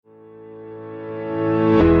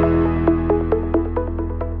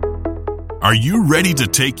Are you ready to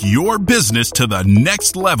take your business to the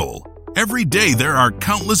next level? Every day there are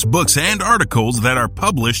countless books and articles that are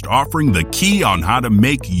published offering the key on how to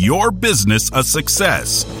make your business a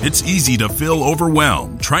success. It's easy to feel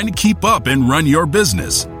overwhelmed trying to keep up and run your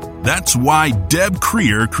business. That's why Deb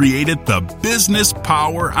Creer created the Business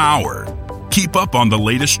Power Hour. Keep up on the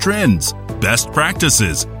latest trends, best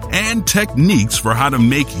practices, and techniques for how to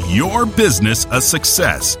make your business a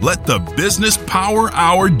success. Let the Business Power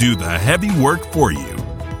Hour do the heavy work for you.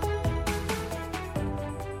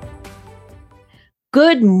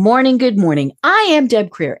 Good morning. Good morning. I am Deb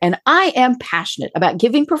Creer, and I am passionate about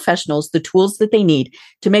giving professionals the tools that they need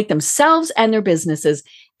to make themselves and their businesses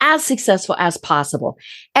as successful as possible.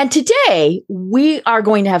 And today we are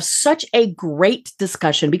going to have such a great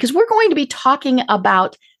discussion because we're going to be talking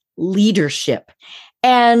about leadership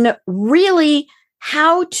and really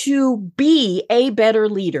how to be a better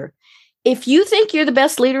leader. If you think you're the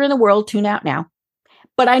best leader in the world, tune out now.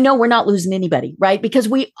 But I know we're not losing anybody, right? Because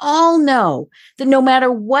we all know that no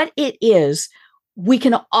matter what it is, we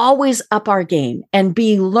can always up our game and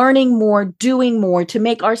be learning more, doing more to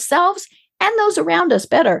make ourselves and those around us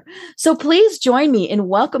better. So please join me in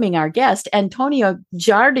welcoming our guest, Antonio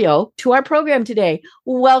Garrido, to our program today.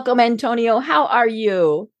 Welcome, Antonio. How are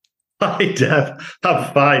you? Hi, Deb.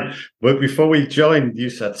 I'm fine. But before we joined, you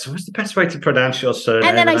said, so what's the best way to pronounce your surname?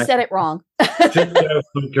 And then I said it wrong. Just go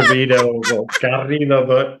from Garrido or Garrido,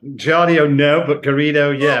 but Garrido, no, but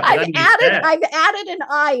Garrido, yeah. But I've added an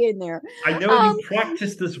I in there. I know you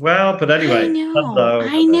practiced as well, but anyway.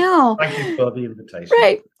 I know. Thank you for the invitation.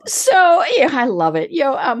 Right. So, yeah, I love it.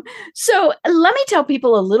 So let me tell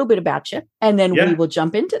people a little bit about you, and then we will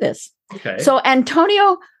jump into this. Okay. So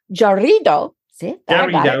Antonio Garrido,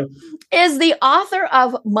 is the author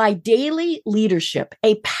of My Daily Leadership,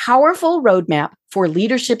 a powerful roadmap for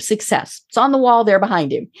leadership success. It's on the wall there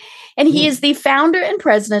behind him. And he is the founder and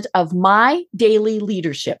president of My Daily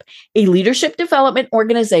Leadership, a leadership development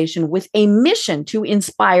organization with a mission to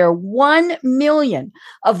inspire 1 million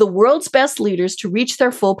of the world's best leaders to reach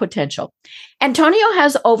their full potential. Antonio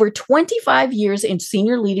has over 25 years in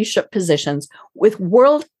senior leadership positions with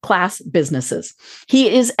world-class businesses.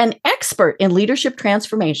 He is an expert in leadership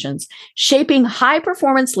transformations, shaping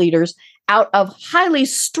high-performance leaders out of highly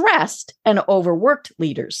stressed and overworked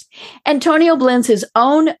leaders. Antonio blends his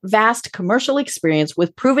own vast commercial experience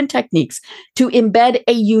with proven techniques to embed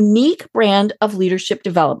a unique brand of leadership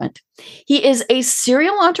development. He is a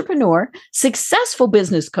serial entrepreneur, successful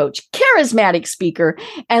business coach, charismatic speaker,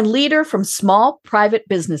 and leader from small private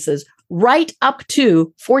businesses right up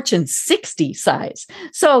to Fortune 60 size.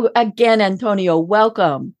 So again, Antonio,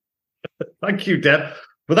 welcome. Thank you, Deb.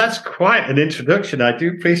 Well, that's quite an introduction. I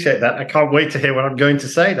do appreciate that. I can't wait to hear what I'm going to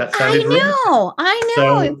say. That sounded I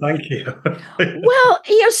know. So, thank you. Well,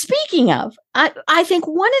 speaking of, I think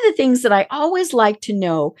one of the things that I always like to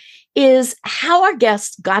know is how our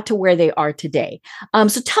guests got to where they are today.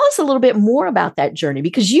 So tell us a little bit more about that journey,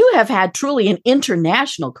 because you have had truly an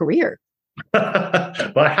international career.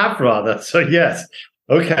 Well, I have rather. So, yes.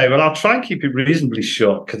 Okay. Well, I'll try and keep it reasonably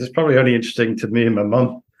short because it's probably only interesting to me and my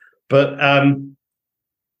mum. But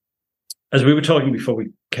as we were talking before we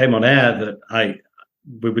came on air,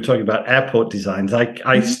 we were talking about airport designs.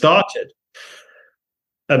 I started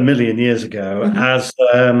a million years ago as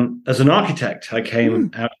an architect. I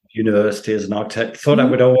came out of university as an architect. Thought I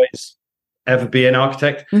would always ever be an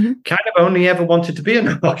architect. Kind of only ever wanted to be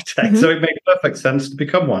an architect, so it made perfect sense to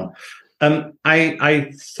become one.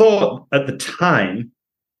 I thought at the time,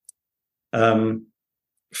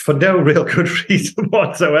 for no real good reason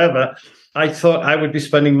whatsoever, I thought I would be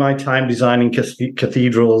spending my time designing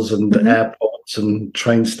cathedrals and airports and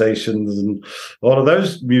train stations and all of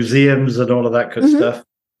those museums and all of that good stuff.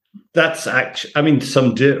 That's actually, I mean,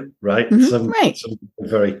 some do, right? Some are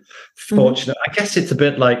very fortunate. I guess it's a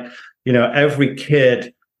bit like, every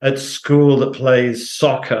kid at school that plays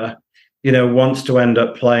soccer, wants to end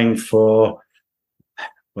up playing for,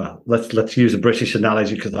 well, let's use a British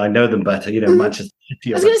analogy because I know them better. Manchester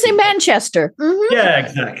City. I was going to say Manchester. Yeah,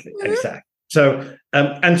 exactly. So,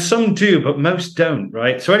 and some do, but most don't,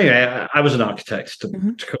 right? So anyway, I was an architect to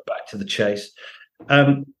come back to the chase.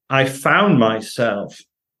 I found myself,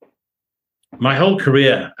 my whole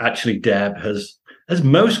career, actually, Deb, as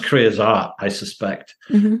most careers are, I suspect,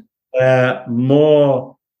 they're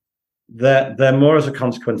more as a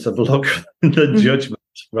consequence of luck than judgment,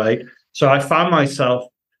 right? So I found myself,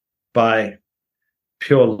 by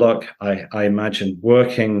pure luck, I imagine,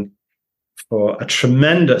 working for a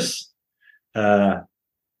tremendous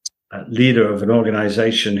leader of an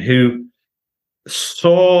organization who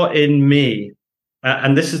saw in me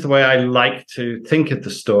and this is the way I like to think of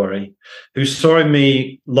the story, who saw in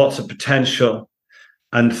me lots of potential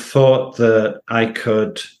and thought that I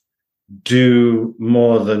could do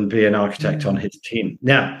more than be an architect on his team.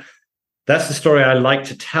 Now, that's the story I like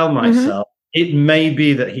to tell myself. It may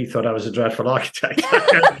be that he thought I was a dreadful architect.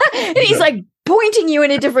 He's like pointing you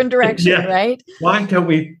in a different direction, right? Why don't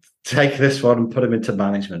we take this one and put him into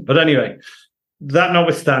management? But anyway, that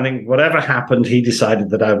notwithstanding, whatever happened, he decided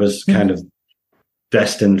that I was kind of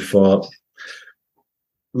destined for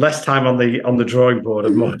less time on the drawing board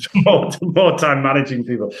and more time managing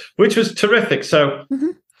people, which was terrific. So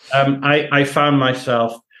I found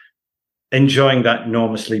myself enjoying that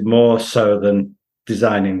enormously, more so than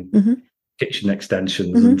designing kitchen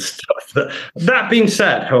extensions and stuff. That being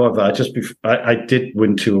said, however, I did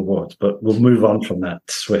win 2 awards, but we'll move on from that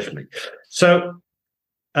swiftly. So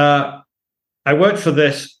I worked for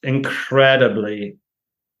this incredibly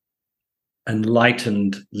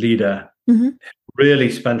enlightened leader. Really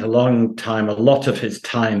spent a lot of his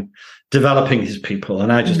time developing his people,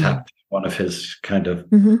 and I just happened to be one of his kind of,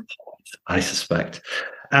 I suspect.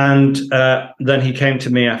 And then he came to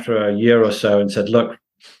me after a year or so and said, "Look,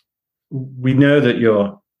 we know that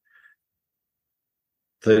you're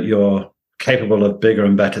capable of bigger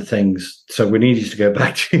and better things, so we need you to go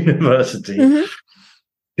back to university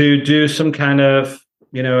to do some kind of,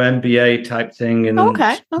 MBA type thing in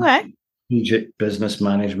strategic business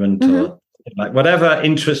management or like whatever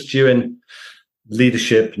interests you in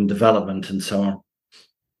leadership and development and so on.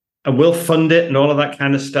 And we'll fund it and all of that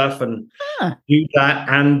kind of stuff and do that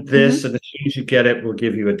and this. And as soon as you get it, we'll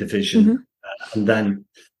give you a division." And then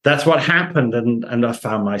that's what happened. And I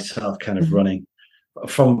found myself kind of running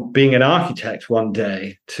from being an architect one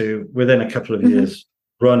day to within a couple of years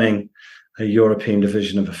running a European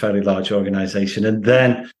division of a fairly large organization. And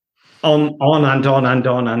then on and on and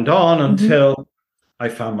on and on until I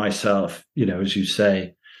found myself, as you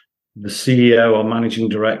say, the CEO or managing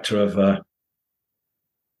director of a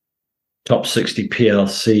top 60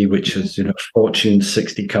 PLC, which is, Fortune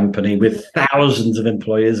 60 company with thousands of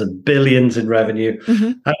employees and billions in revenue.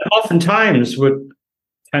 And oftentimes would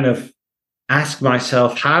kind of ask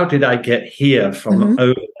myself, how did I get here from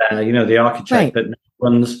over there? The architect that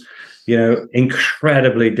runs,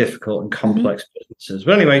 incredibly difficult and complex businesses.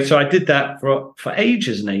 But anyway, so I did that for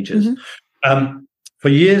ages and ages. For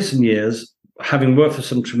years and years, having worked for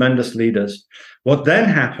some tremendous leaders. What then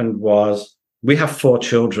happened was we have 4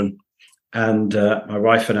 children. And my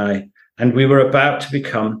wife and I, and we were about to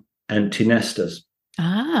become empty nesters.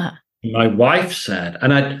 My wife said,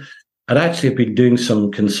 and I'd actually been doing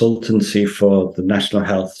some consultancy for the National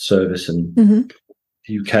Health Service in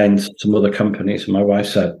the UK and some other companies. And my wife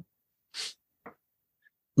said,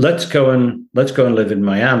 let's go and live in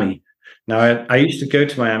Miami. Now, I used to go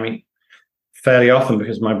to Miami fairly often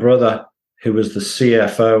because my brother, who was the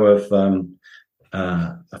CFO of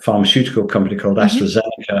a pharmaceutical company called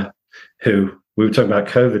AstraZeneca, who we were talking about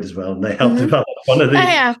COVID as well, and they helped develop one of these.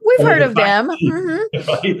 We've heard of them.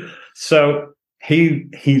 Right? So he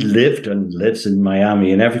lived and lives in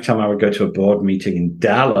Miami, and every time I would go to a board meeting in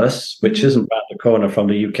Dallas, which isn't around the corner from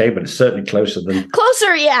the UK, but it's certainly closer.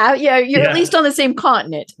 You're at least on the same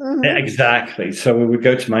continent. Exactly. So we would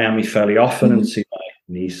go to Miami fairly often and see my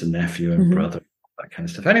niece and nephew and brother, that kind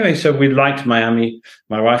of stuff. Anyway, so we liked Miami.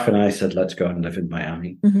 My wife and I said, let's go and live in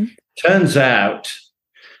Miami. Turns out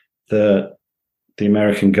the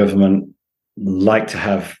American government like to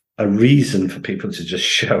have a reason for people to just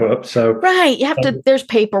show up. So you have to. There's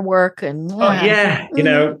paperwork and all of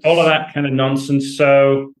that kind of nonsense.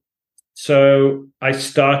 So I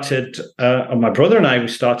started, my brother and I, we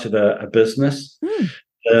started a business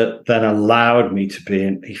that then allowed me to be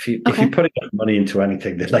in. If you put enough money into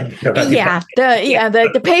anything, they let you go.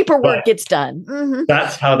 The paperwork gets done.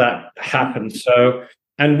 That's how that happened. So.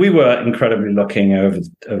 And we were incredibly lucky. Over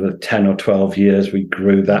 10 or 12 years, we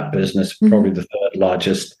grew that business, probably the 3rd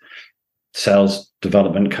largest sales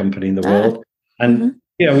development company in the world. And,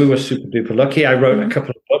 we were super duper lucky. I wrote a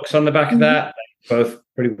couple of books on the back of that, both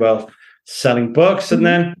pretty well selling books. And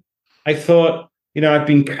then I thought, I've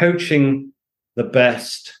been coaching the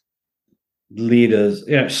best leaders,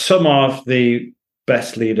 some of the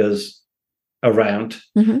best leaders around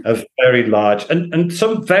of very large and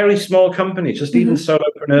some very small companies, just even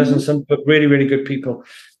solopreneurs and some but really, really good people.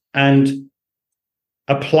 And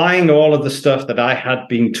applying all of the stuff that I had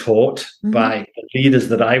been taught by the leaders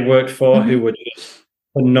that I worked for who were just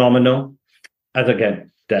phenomenal. And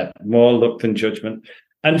again, more luck than judgment.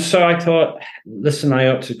 And so I thought, listen, I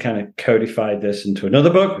ought to kind of codify this into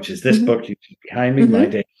another book, which is this book you see behind me, My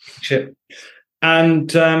Daily Leadership.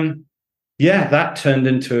 And that turned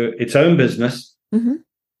into its own business. Mm-hmm.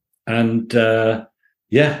 And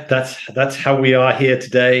that's how we are here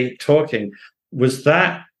today talking. Was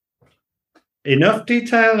that enough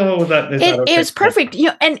detail, or was that? It was perfect.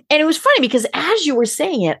 And it was funny because as you were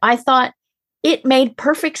saying it, I thought it made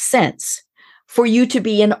perfect sense for you to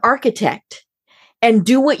be an architect and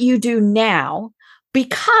do what you do now,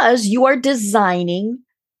 because you are designing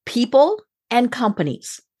people and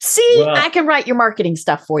companies. See, I can write your marketing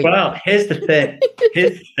stuff for you. Well, here's the thing.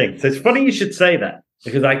 So it's funny you should say that,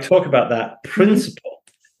 because I talk about that principle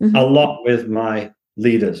a lot with my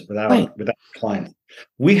leaders, with our clients.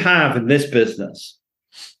 We have in this business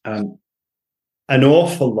an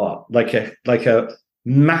awful lot, like a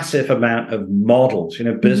massive amount of models,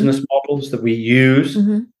 business models that we use.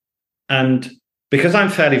 And because I'm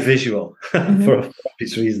fairly visual for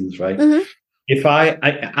obvious reasons, right? If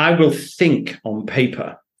I will think on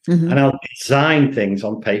paper and I'll design things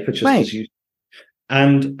on paper just as you.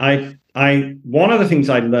 And I one of the things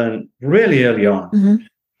I learned really early on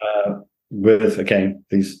with, again,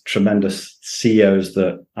 these tremendous CEOs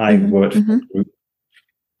that I worked for,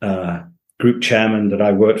 group chairman that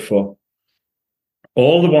I worked for,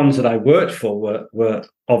 all the ones that I worked for were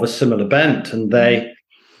of a similar bent. And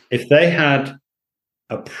if they had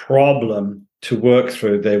a problem to work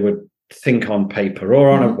through, they would think on paper or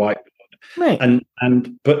on a whiteboard.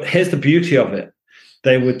 But here's the beauty of it.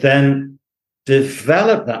 They would then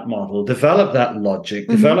develop that model, develop that logic,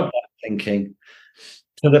 develop that thinking,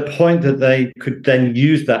 to the point that they could then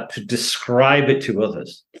use that to describe it to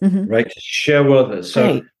others, right? To show others.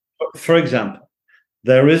 So, for example,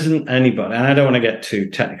 there isn't anybody, and I don't want to get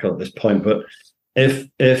too technical at this point, but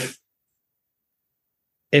if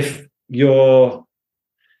your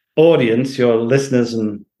audience, your listeners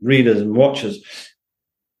and readers and watchers,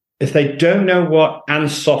 if they don't know what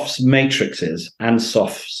Ansoff's matrix is,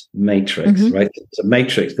 right? It's a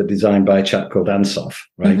matrix that's designed by a chap called Ansoff,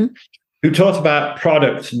 right? Who taught about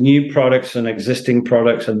products, new products and existing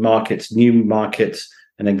products, and markets, new markets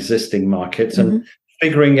and existing markets, and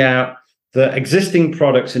figuring out the existing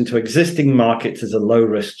products into existing markets is a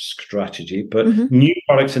low-risk strategy, but new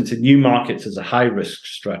products into new markets is a high-risk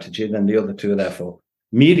strategy, and then the other two are therefore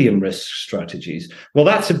medium-risk strategies. Well,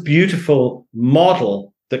 that's a beautiful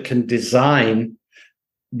model that can design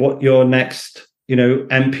what your next,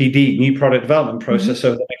 NPD, new product development process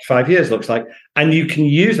over the next 5 years looks like, and you can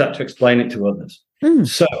use that to explain it to others.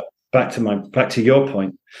 So back to your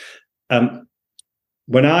point,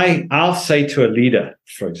 when I'll say to a leader,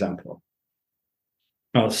 for example,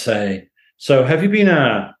 I'll say, "So have you been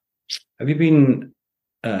a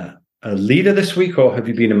leader this week, or have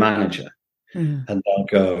you been a manager?" And they'll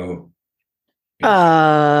go,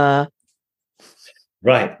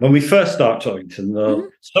 right. When we first start talking to them,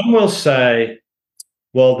 some will say,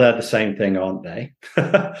 "Well, they're the same thing, aren't they?"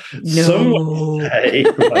 Some will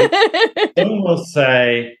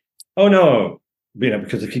say, "Oh no,"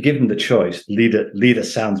 because if you give them the choice, leader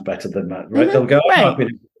sounds better than that, right? They'll go, "Oh, I've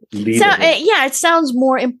been a leader." It sounds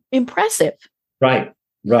more impressive. Right.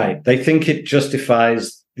 They think it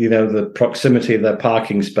justifies, the proximity of their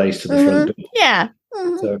parking space to the front door. Yeah.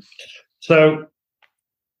 So,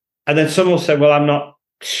 and then some will say, "Well, I'm not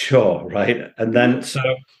sure," right? And then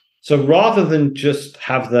so rather than just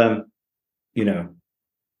have them,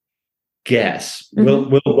 guess,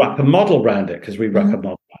 we'll wrap a model around it, because we wrap a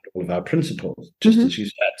model around all of our principles, just as you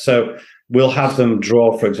said. So we'll have them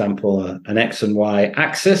draw, for example, an X and Y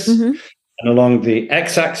axis, and along the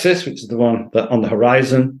X axis, which is the one that on the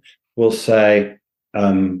horizon, we'll say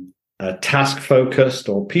task focused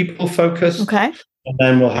or people focused. Okay. And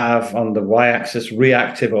then we'll have on the Y axis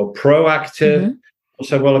reactive or proactive. We'll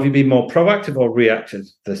say, "Well, have you been more proactive or reactive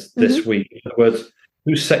this week?" In other words,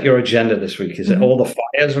 who set your agenda this week? Is it all the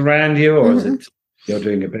fires around you, or is it you're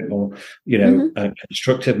doing a bit more,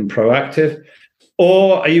 constructive and proactive?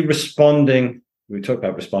 Or are you responding? We talked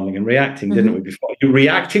about responding and reacting, didn't we, before? Are you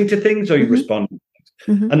reacting to things, or are you responding to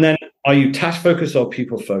things? And then, are you task focused or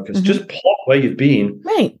people focused? Just plot where you've been,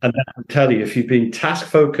 and then I'll tell you, if you've been task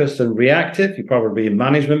focused and reactive, you're probably in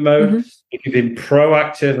management mode. If you've been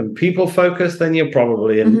proactive and people focused, then you're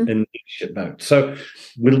probably in leadership mode. So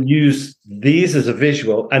we'll use these as a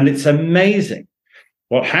visual, and it's amazing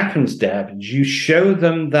what happens, Deb. You show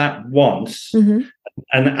them that once, and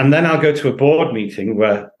then I'll go to a board meeting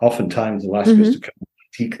where oftentimes they'll ask us to come and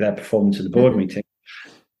critique their performance in the board meeting.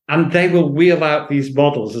 And they will wheel out these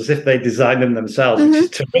models as if they designed them themselves, which is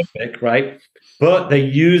terrific, right? But they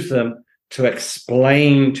use them to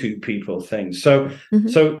explain to people things. So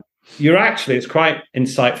you're actually, it's quite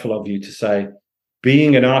insightful of you to say,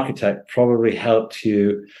 being an architect probably helped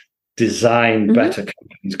you design better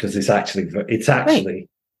companies, because it's actually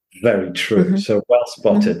very true. So well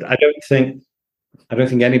spotted. I don't think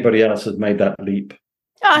anybody else has made that leap.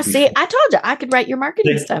 Oh, see, I told you I could write your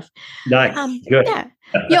marketing stuff. Nice. Good.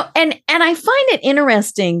 Yeah. And I find it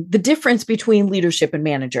interesting, the difference between leadership and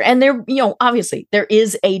manager. And there, obviously there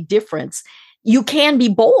is a difference. You can be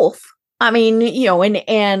both. I mean,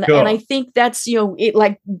 and I think that's, it,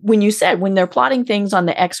 like when you said, when they're plotting things on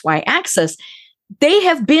the XY axis, they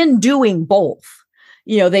have been doing both.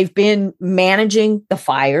 They've been managing the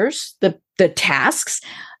fires, the tasks,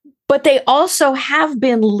 but they also have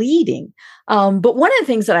been leading. But one of the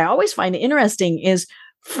things that I always find interesting is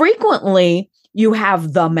frequently you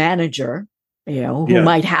have the manager, who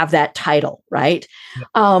might have that title, right?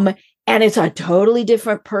 Yeah. And it's a totally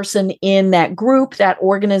different person in that group, that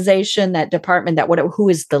organization, that department, that whatever, who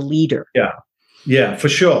is the leader. Yeah, for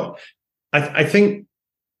sure. I think,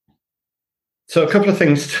 so a couple of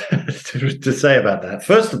things to say about that.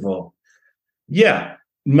 First of all,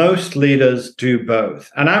 most leaders do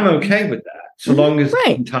both. And I'm okay with that, so long as it's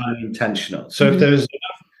entirely intentional. So if there's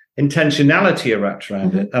enough intentionality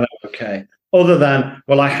around it, then I'm okay. Other than,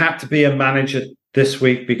 well, I have to be a manager this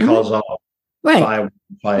week because of fire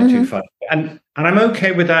 2, fire. And I'm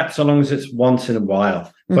okay with that so long as it's once in a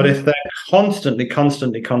while. But if they're constantly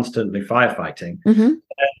firefighting,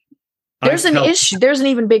 there's an issue. There's an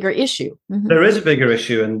even bigger issue. There is a bigger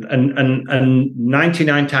issue, and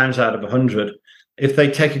 99 times out of 100, if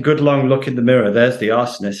they take a good long look in the mirror, there's the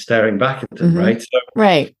arsonist staring back at them, right?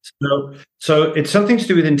 So it's something to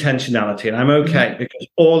do with intentionality, and I'm okay because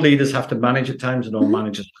all leaders have to manage at times, and all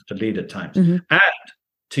managers have to lead at times. And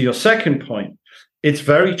to your second point, it's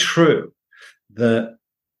very true that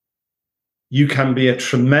you can be a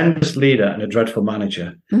tremendous leader and a dreadful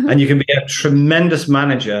manager, and you can be a tremendous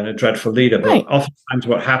manager and a dreadful leader. But oftentimes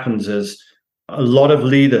what happens is a lot of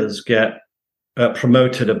leaders get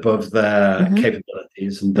promoted above their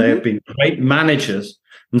capabilities, and they have been great managers,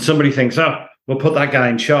 and somebody thinks, oh, we'll put that guy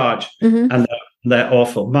in charge, and they're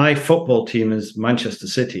awful. My football team is Manchester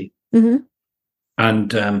City,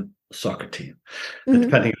 and soccer team,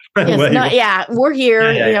 depending on where we're here.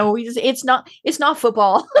 It's not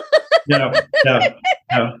football. no,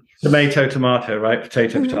 tomato, right?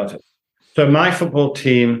 Potato. So my football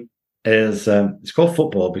team is it's called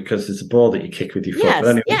football because it's a ball that you kick with your foot. Yes,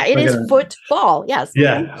 anyway, it is football. Yes.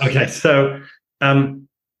 Yeah. Okay. So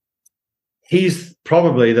he's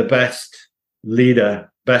probably the best leader,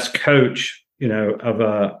 best coach, of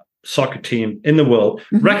a soccer team in the world,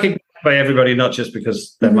 recognized by everybody, not just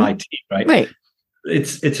because they're my team, right?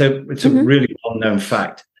 It's a really well-known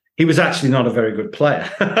fact. He was actually not a very good player.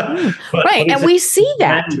 but and we see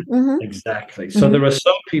that. Exactly. So there are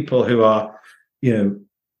some people who are,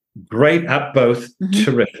 great at both,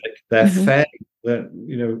 terrific. They're fair, they're,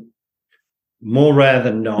 more rare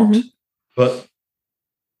than not. But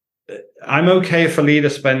I'm okay if a leader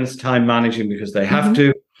spends time managing because they have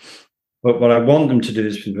to. But what I want them to do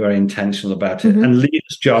is be very intentional about it. And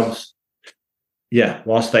leaders' jobs,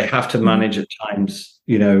 whilst they have to manage at times,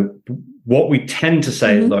 what we tend to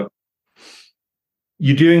say is, look,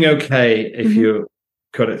 you're doing okay if you're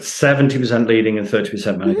got it 70% leading and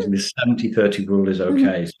 30% managing. This 70-30 rule is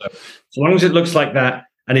okay. So long as it looks like that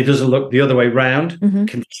and it doesn't look the other way around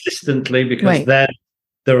consistently, because then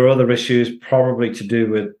there are other issues probably to do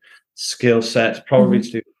with skill sets, probably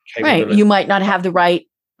to do with capability. You might not have the right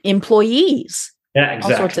employees. Yeah,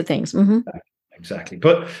 exactly. All sorts of things. Exactly.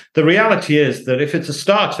 But the reality is that if it's a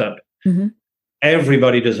startup,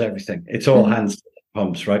 everybody does everything. It's all hands to the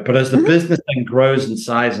pumps, right? But as the business then grows in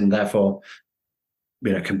size and therefore,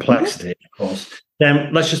 complexity, of course,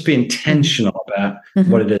 then let's just be intentional about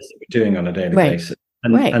what it is that we're doing on a daily basis.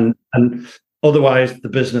 And otherwise the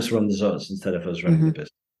business runs us instead of us running the business.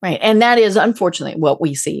 Right. And that is unfortunately what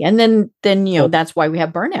we see. And then that's why we have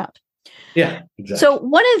burnout. Yeah, exactly. So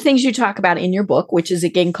one of the things you talk about in your book, which is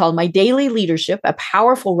again called My Daily Leadership, a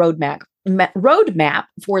powerful roadmap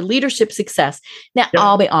for leadership success. Now,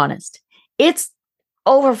 I'll be honest, it's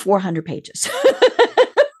over 400 pages.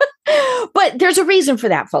 But there's a reason for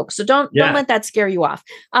that, folks. So don't let that scare you off.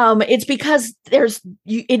 It's because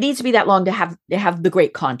it needs to be that long to have the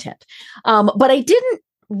great content. But I didn't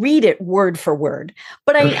read it word for word,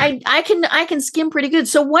 but I can skim pretty good.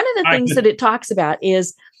 So one of the things that it talks about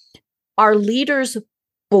is, are leaders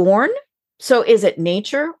born? So is it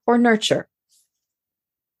nature or nurture?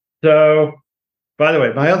 So, by the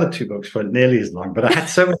way, my other 2 books weren't nearly as long, but I had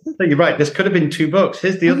so much to say. You're right. This could have been 2 books.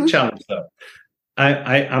 Here's the other challenge, though.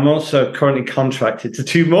 I'm also currently contracted to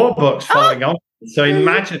 2 more books following on. So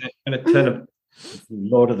imagine it's going to turn a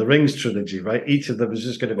Lord of the Rings trilogy, right? Each of them is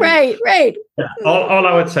just going to be... Right. Yeah. All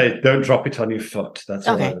I would say is don't drop it on your foot. That's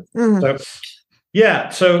all I would say. Yeah.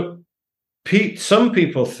 So some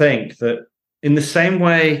people think that in the same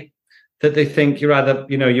way that they think you're either,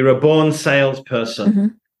 you're a born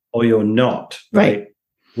salesperson or you're not, right?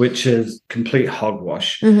 Which is complete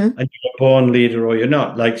hogwash. And you're a born leader or you're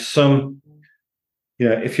not. Like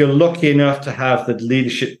if you're lucky enough to have the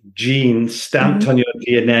leadership gene stamped on your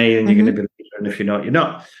DNA, and you're going to be a leader, and if you're not, you're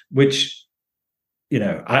not. Which,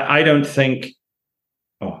 I don't think.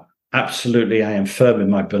 Oh, absolutely, I am firm in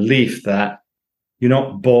my belief that you're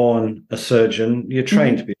not born a surgeon; you're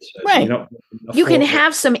trained to be a surgeon. Right. You're not you can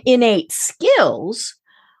have some innate skills.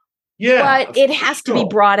 Yeah, but it has to be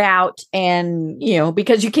brought out, and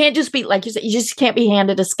because you can't just be, like you said, you just can't be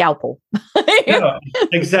handed a scalpel. No,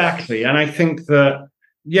 exactly. And I think that,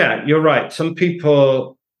 you're right. Some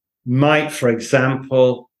people might, for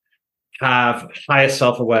example, have higher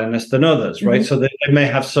self-awareness than others, right? So they may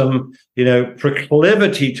have some,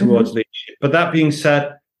 proclivity towards leadership. But that being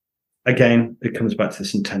said, again, it comes back to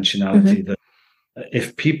this intentionality that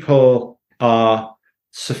if people are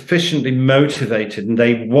sufficiently motivated and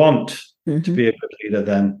they want to be a good leader,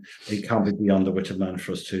 then it can't be beyond the wit of man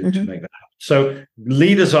for us to make that happen. So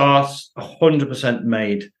leaders are 100%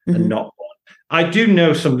 made and not born. I do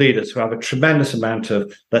know some leaders who have a tremendous amount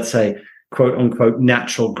of, let's say, quote unquote,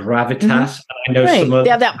 natural gravitas. And I know some others they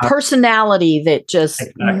have that personality that just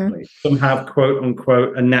exactly. Some have quote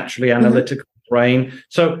unquote a naturally analytical brain.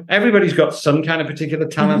 So everybody's got some kind of particular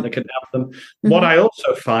talent that can help them. What I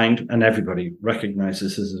also find, and everybody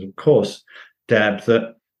recognizes this, is of course, Deb,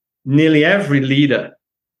 that nearly every leader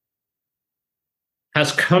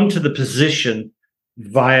has come to the position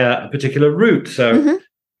via a particular route. So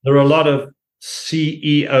there are a lot of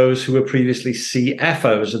CEOs who were previously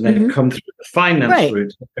CFOs, and then have come through the finance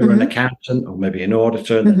route. They were an accountant, or maybe an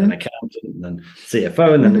auditor, and then an accountant, and then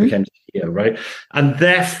CFO, and then they became CEO, right? And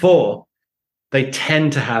therefore, they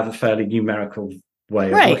tend to have a fairly numerical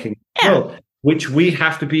way of looking at the world, which we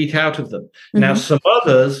have to beat out of them. Now, some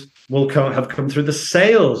others will have come through the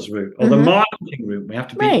sales route or the marketing route. We have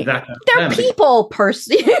to beat that out of They're them. people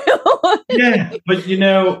person. Yeah, but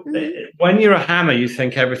when you're a hammer, you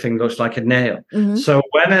think everything looks like a nail. So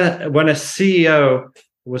when a CEO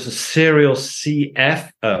was a serial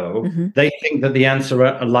CFO, they think that the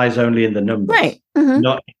answer lies only in the numbers,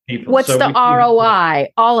 not in people. What's the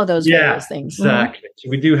ROI? All of those various things. Exactly. So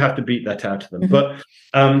we do have to beat that out of them. But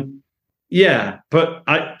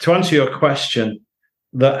to answer your question,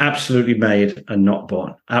 they're absolutely made and not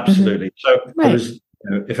born. Absolutely. So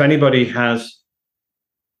if anybody has,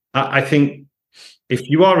 I think if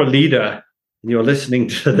you are a leader and you're listening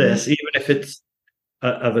to this, even if it's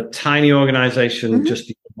of a tiny organization,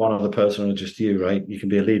 just one other person or just you, right? You can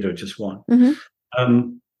be a leader of just one.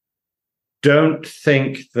 Don't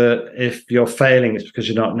think that if you're failing, it's because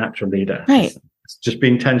you're not a natural leader. Right. It's just be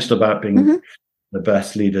intentional about being the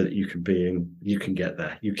best leader that you can be, and you can get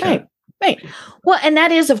there. You can. Right. Well, and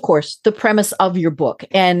that is, of course, the premise of your book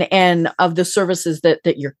and of the services that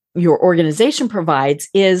your organization provides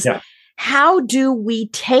is how do we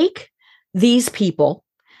take these people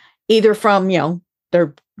either from,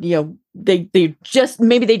 they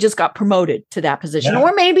just got promoted to that position,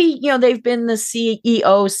 or maybe, they've been the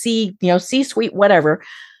CEO, C-suite, whatever,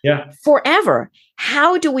 forever.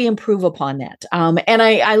 How do we improve upon that? And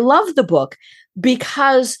I love the book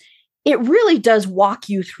because it really does walk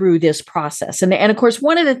you through this process. And of course,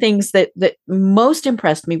 one of the things that most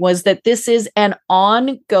impressed me was that this is an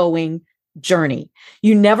ongoing journey.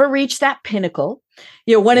 You never reach that pinnacle.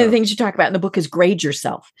 One of the things you talk about in the book is grade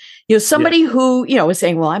yourself. Somebody who, is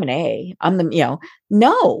saying, well, I'm an A, I'm the,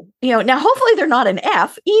 no, now hopefully they're not an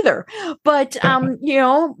F either, but,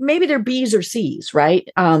 maybe they're B's or C's, right?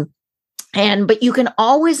 But you can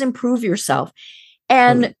always improve yourself.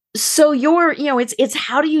 And so it's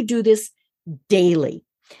how do you do this daily?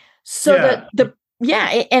 So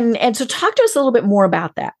and so talk to us a little bit more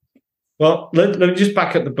about that. Well, let me just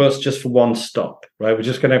back up the bus just for one stop, right? We're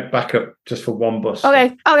just going to back up just for one bus.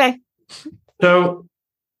 Okay. So,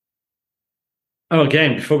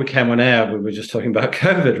 again, before we came on air, we were just talking about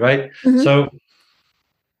COVID, right? So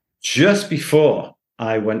just before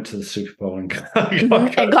I went to the Super Bowl and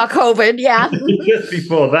got COVID, just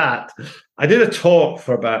before that, I did a talk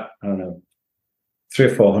for about, 300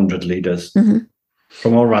 or 400 leaders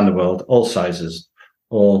from all around the world, all sizes,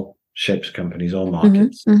 all shapes of companies, all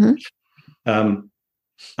markets. And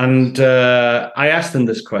I asked them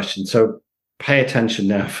this question. So pay attention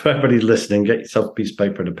now for everybody listening. Get yourself a piece of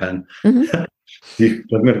paper and a pen. I'm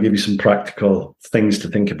going to give you some practical things to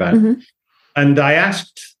think about. And I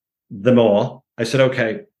asked them all, I said,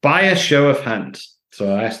 okay, by a show of hands.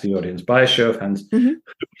 So I asked the audience, by a show of hands, who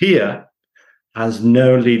here has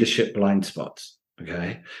no leadership blind spots?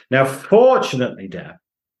 Okay. Now, fortunately, Deb,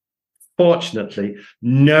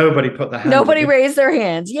 nobody put their hand. Nobody raised their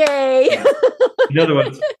hands. Yay. Yeah. In other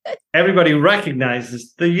words, everybody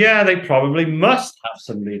recognizes that, they probably must have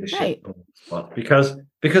some leadership spot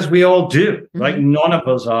because we all do, right? None of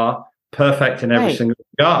us are perfect in every single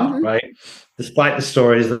regard, right? Despite the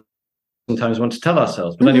stories that we sometimes want to tell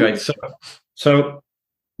ourselves. But anyway, so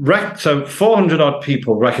 400 odd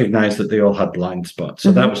people recognized that they all had blind spots.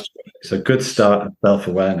 So that was terrific. It's a good start of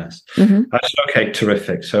self-awareness. I said, okay,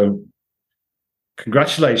 terrific. So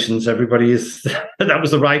congratulations, everybody that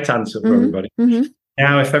was the right answer for everybody.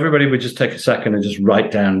 Now, if everybody would just take a second and just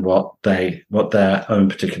write down what their own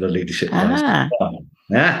particular leadership was.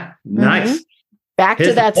 Yeah, nice. Back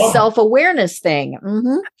to that self-awareness thing.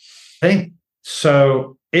 Okay.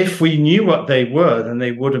 So if we knew what they were, then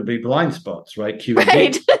they wouldn't be blind spots, right?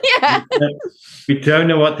 Right. Yeah. We don't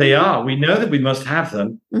know what they are. We know that we must have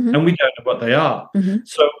them, and we don't know what they are.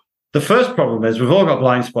 So the first problem is we've all got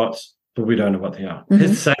blind spots, but we don't know what they are.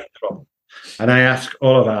 Here's the second problem. And I ask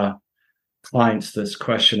all of our clients this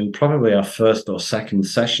question in probably our first or second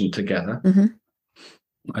session together.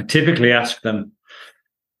 I typically ask them,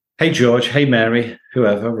 hey, George, hey, Mary,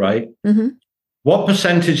 whoever, right? What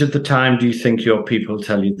percentage of the time do you think your people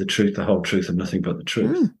tell you the truth, the whole truth, and nothing but the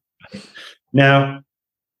truth? Right? Now,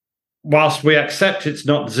 whilst we accept it's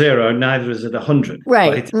not 0, neither is it 100.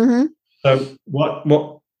 Right. So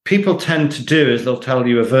what people tend to do is they'll tell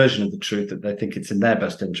you a version of the truth that they think it's in their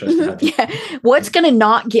best interest to have. What's going to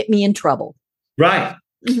not get me in trouble? Right.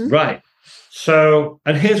 Right. So,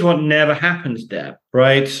 and here's what never happens, Deb,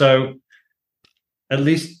 right? So at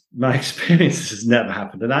least my experience has never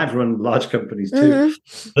happened, and I've run large companies too,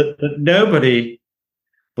 that nobody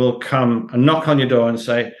will come and knock on your door and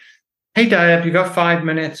say, hey, Deb, you got 5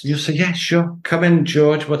 minutes? And you'll say, yeah, sure. Come in,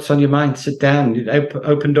 George. What's on your mind? Sit down.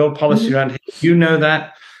 Open door policy around here. You know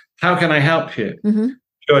that. How can I help you?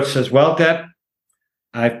 George says, well, Deb,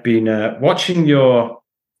 I've been watching your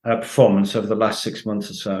performance over the last 6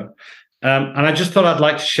 months or so. And I just thought I'd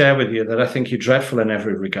like to share with you that I think you're dreadful in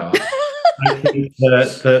every regard. I think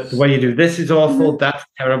that the way you do this is awful, that's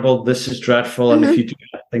terrible, this is dreadful, and if you do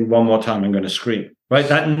that thing one more time, I'm going to scream. Right?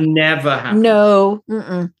 That never happens. No.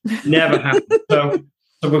 Never happens. So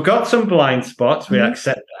we've got some blind spots. We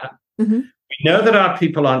accept that. We know that our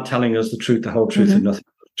people aren't telling us the truth, the whole truth, and nothing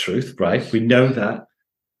but the truth, right? We know that.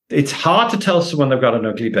 It's hard to tell someone they've got an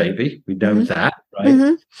ugly baby. We know that,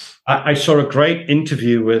 right? I saw a great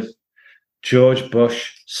interview with George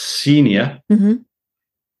Bush Sr.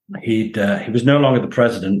 He was no longer the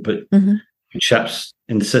president, but chaps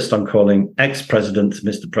insist on calling ex-presidents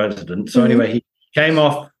Mr. President. So anyway, he came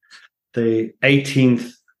off the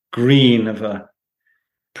 18th green of a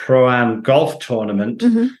pro-am golf tournament.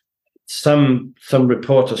 Some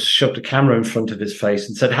reporter shoved a camera in front of his face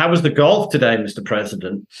and said, how was the golf today, Mr.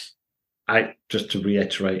 President? Just to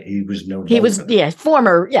reiterate, he was no longer. He was,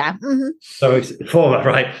 former, So he's former,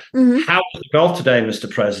 right? How was the golf today, Mr.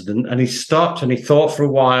 President? And he stopped and he thought for a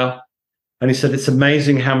while, and he said, it's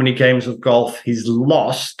amazing how many games of golf he's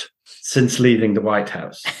lost since leaving the White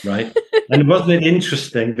House, right? And wasn't it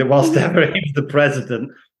interesting that whilst ever he was the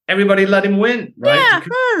president, everybody let him win, right?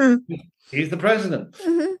 Yeah. He's the president.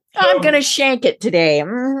 I'm going to shank it today.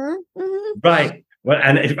 Right. Well,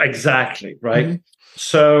 and exactly, right?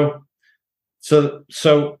 So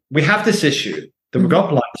we have this issue that we've got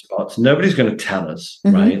blind spots. Nobody's going to tell us,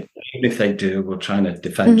 right? Even if they do, we're trying to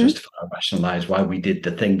defend, justify, rationalize why we did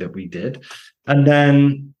the thing that we did. And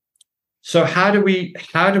then, so how do we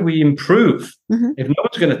improve? If no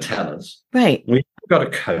one's going to tell us, right? We've got a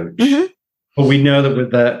coach, but we know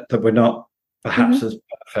that we're not perhaps as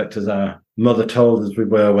perfect as our mother told us we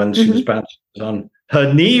were when she was bouncing on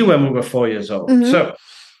her knee when we were 4 years old. So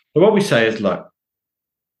what we say is, look,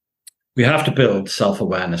 we have to build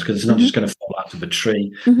self-awareness because it's not just going to fall out of a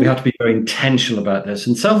tree. We have to be very intentional about this.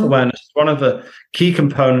 And self-awareness is one of the key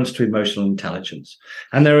components to emotional intelligence.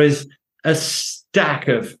 And there is a stack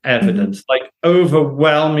of evidence, like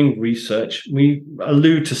overwhelming research. We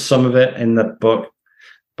allude to some of it in the book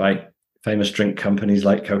by famous drink companies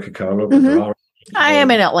like Coca-Cola. I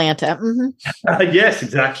am in Atlanta. Yes,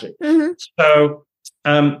 exactly. So,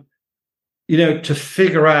 to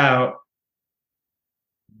figure out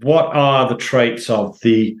what are the traits of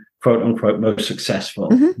the quote unquote most successful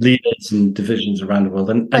leaders and divisions around the world,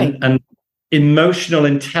 and emotional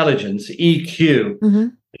intelligence,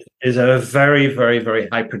 EQ, is a very, very, very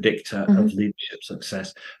high predictor of leadership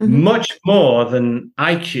success, much more than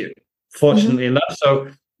IQ, fortunately enough. So,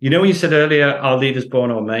 when you said earlier, are leaders born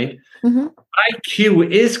or made?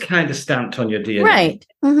 IQ is kind of stamped on your DNA. Right.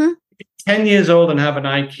 10 years old and have an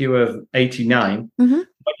IQ of 89,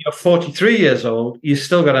 when you're 43 years old, you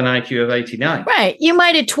still got an IQ of 89. Right. You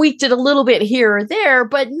might have tweaked it a little bit here or there,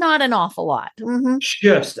 but not an awful lot.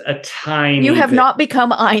 Just a tiny You have bit. not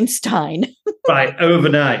become Einstein. Right,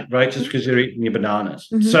 overnight, right? Just because you're eating your bananas.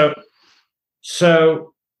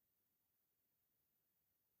 So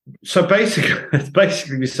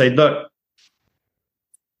basically we say, look,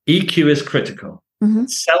 EQ is critical.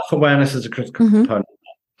 Self-awareness is a critical component.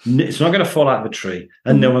 It's not going to fall out of a tree,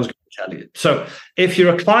 and no one's going to tell you. So if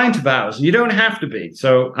you're a client of ours, and you don't have to be,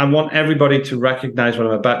 so I want everybody to recognize what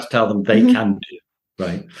I'm about to tell them they can do,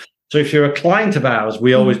 right? So if you're a client of ours,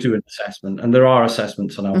 we always do an assessment, and there are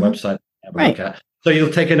assessments on our website to have a look at. So you'll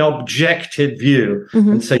take an objective view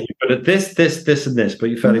and say, you're good at this, this, this, and this, but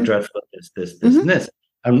you're fairly dreadful at this, this, and this.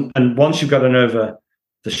 And once you've gotten over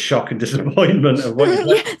the shock and disappointment of what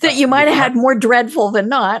that you might have had more dreadful than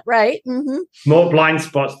not, right? More blind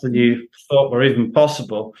spots than you thought were even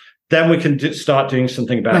possible, then we can start doing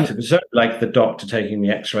something about it. So like the doctor taking the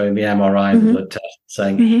X-ray and the MRI and the blood test,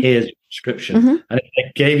 saying, here's your prescription. And if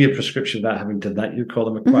they gave you a prescription without having done that, you'd call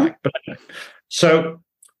them a quack. But anyway, so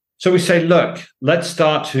we say, look, let's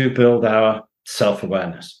start to build our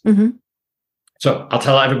self-awareness. So I'll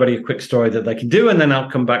tell everybody a quick story that they can do, and then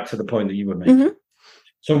I'll come back to the point that you were making.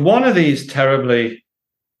 So one of these terribly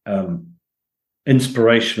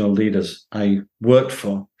inspirational leaders I worked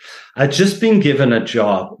for, I'd just been given a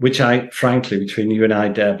job, which I, frankly, between you and I,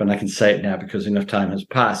 Deb, and I can say it now because enough time has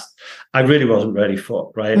passed, I really wasn't ready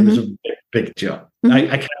for, right? It was a big job.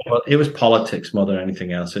 It was politics more than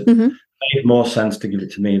anything else. It made more sense to give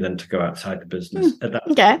it to me than to go outside the business. At that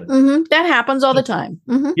That happens all the time.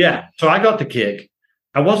 Yeah. So I got the gig.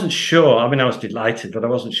 I wasn't sure. I mean, I was delighted, but I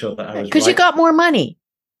wasn't sure that I was because you got more money.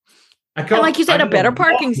 And like you said, a better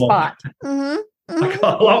parking spot. I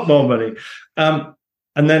got a lot more money.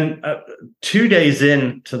 And then 2 days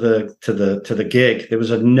into the gig, there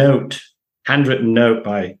was a note, handwritten note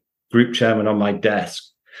by group chairman on my desk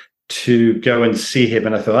to go and see him.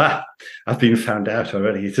 And I thought, I've been found out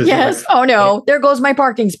already. Yes. Oh no, there goes my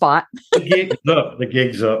parking spot. The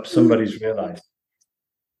gig's up. Somebody's realized.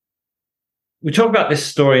 We talk about this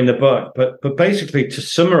story in the book, but basically to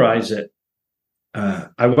summarize it,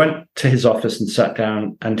 I went to his office and sat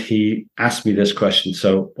down, and he asked me this question.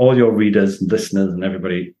 So all your readers and listeners and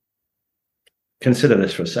everybody, consider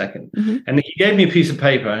this for a second. And he gave me a piece of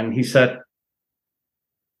paper and he said,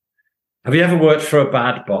 have you ever worked for a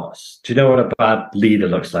bad boss? Do you know what a bad leader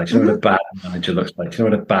looks like? Do you know what a bad manager looks like? Do you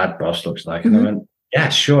know what a bad boss looks like? And I went, yeah,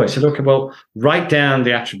 sure. I said, okay, well, write down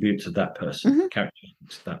the attributes of that person,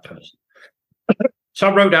 characteristics of that person. So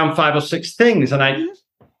I wrote down 5 or 6 things, and I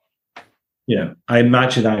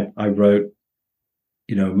imagine I wrote,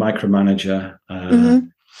 micromanager,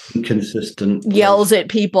 inconsistent, yells at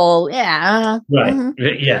people, right,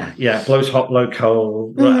 blows hot, blow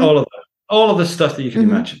cold, right, all of the stuff that you can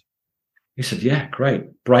imagine. He said, yeah, great,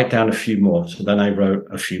 write down a few more. So then I wrote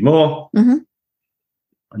a few more, and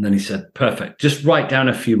then he said, perfect, just write down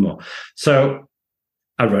a few more. So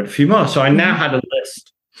I wrote a few more. So I now had a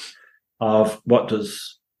list of what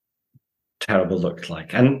does terrible look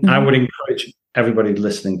like. And I would encourage everybody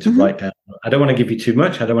listening to write down. I don't want to give you too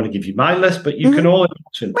much. I don't want to give you my list, but you can all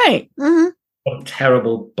imagine what a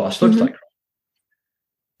terrible boss looks like.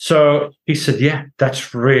 So he said, yeah,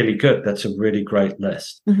 that's really good. That's a really great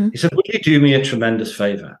list. He said, would you do me a tremendous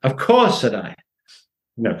favor? Of course, said I,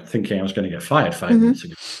 thinking I was going to get fired 5 minutes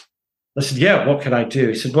ago. I said, yeah, what can I do?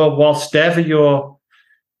 He said, well, whilst ever you're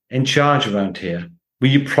in charge around here, will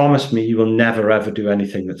you promise me you will never, ever do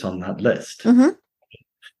anything that's on that list?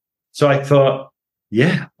 So I thought,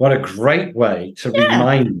 yeah, what a great way to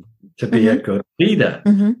remind me to be a good leader.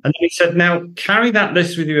 And then he said, now carry that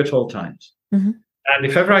list with you at all times. And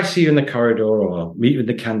if ever I see you in the corridor or meet you in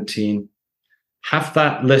the canteen, have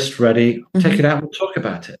that list ready, take it out and talk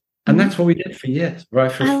about it. And that's what we did for years.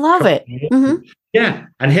 Right? I love it. Yeah.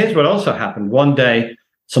 And here's what also happened. One day,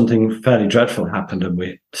 something fairly dreadful happened,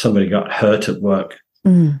 and somebody got hurt at work.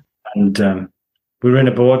 And we were in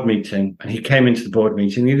a board meeting, and he came into the board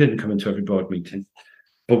meeting. He didn't come into every board meeting,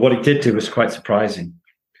 but what he did do was quite surprising.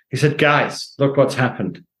 He said, guys, look what's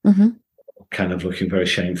happened. Kind of looking very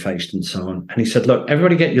shamefaced and so on. And he said, look,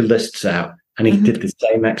 everybody get your lists out. And he did the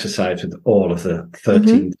same exercise with all of the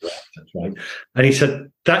 13 directors, right? And he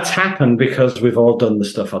said, that's happened because we've all done the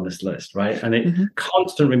stuff on this list, right? And it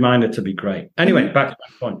constant reminder to be great. Anyway, back to my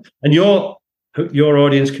point. And your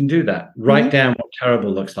audience can do that. Write down what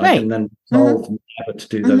terrible looks like, and then solve never to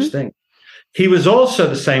do those things. He was also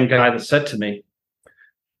the same guy that said to me,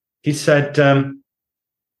 he said,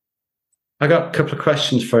 I got a couple of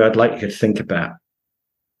questions for you I'd like you to think about.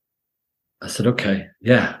 I said, okay,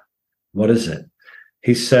 yeah. What is it?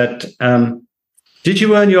 He said, did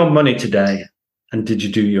you earn your money today? And did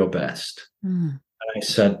you do your best? And I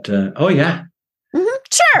said, oh, yeah.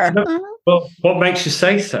 Sure. Said, well, what makes you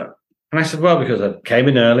say so? And I said, well, because I came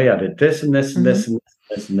in early. I did this and this and this and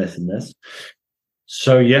this and this and this.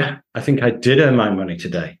 So, yeah, I think I did earn my money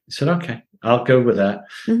today. He said, okay, I'll go with that.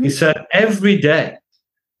 He said, every day,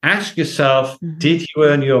 ask yourself, did you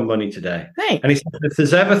earn your money today? Right. And he said, if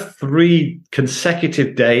there's ever 3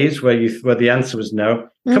 consecutive days where the answer was no,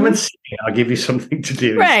 come and see me. I'll give you something to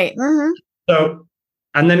do. Right. So,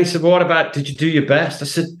 and then he said, well, what about, did you do your best? I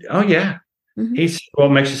said, oh, yeah. He said, what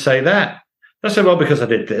makes you say that? I said, well, because I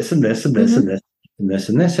did this and this and this and this and this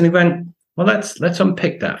and this. And he went, well, let's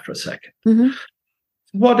unpick that for a second.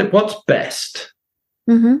 What's best?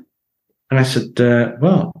 And I said,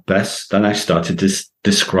 well, best. And I started to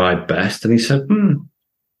describe best. And he said,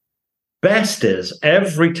 best is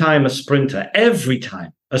every time a sprinter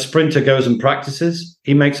goes and practices,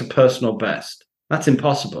 he makes a personal best. That's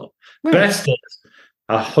impossible. Right. Best is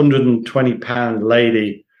a 120-pound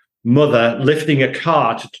lady mother lifting a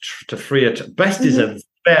car to free it. Best is a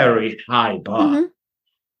very high bar.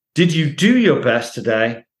 Did you do your best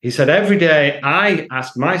today? He said, every day I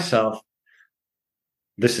ask myself,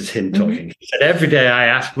 this is him talking. He said, every day I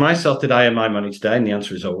ask myself, did I earn my money today? And the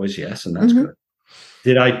answer is always yes, and that's good.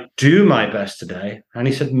 Did I do my best today? And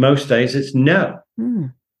he said, most days it's no.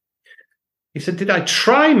 He said, did I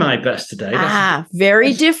try my best today?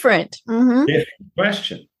 Very different. Different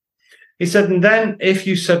question. He said, and then if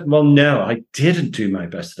you said, well, no, I didn't do my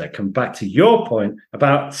best today, come back to your point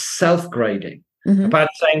about self-grading, about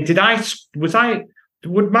saying,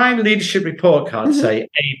 would my leadership report card say A+,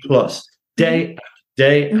 day after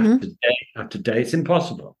day after day after day? It's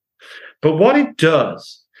impossible. But what it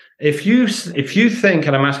does, if you think,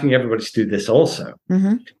 and I'm asking everybody to do this also,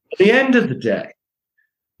 at the end of the day,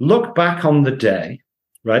 look back on the day,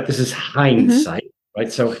 right? This is hindsight,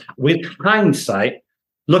 right? So with hindsight,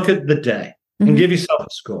 look at the day and give yourself a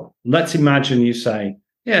score. Let's imagine you say,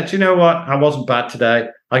 yeah, do you know what? I wasn't bad today.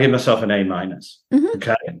 I give myself an A-.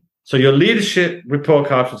 Okay. So your leadership report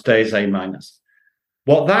card for today is A-.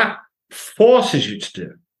 What that forces you to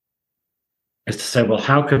do is to say, well,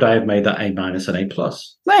 how could I have made that A- an A+?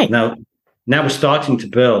 Right. Now we're starting to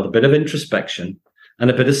build a bit of introspection and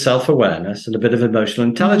a bit of self-awareness and a bit of emotional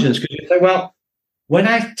intelligence. Because you say, well, when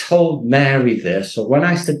I told Mary this, or when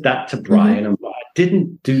I said that to Brian, and I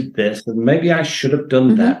didn't do this, and maybe I should have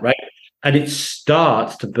done that, right? And it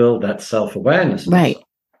starts to build that self-awareness. Right.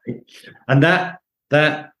 And that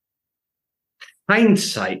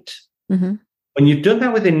hindsight, when you've done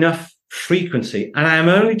that with enough frequency, and I'm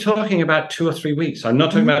only talking about 2 or 3 weeks, I'm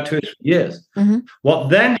not talking about 2 or 3 years. What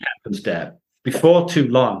then happens, Deb, before too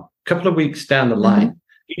long, a couple of weeks down the line,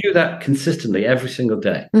 you do that consistently every single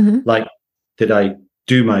day. Like, did I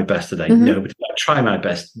do my best today? No. But did I try my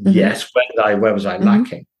best? Yes. Where was I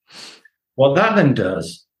lacking? What that then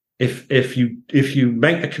does, if you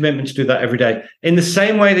make the commitment to do that every day, in the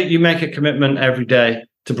same way that you make a commitment every day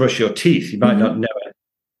to brush your teeth, you might not know it.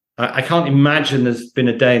 I can't imagine there's been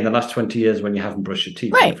a day in the last 20 years when you haven't brushed your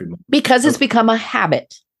teeth every month. Because it's become a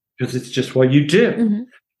habit. Because it's just what you do.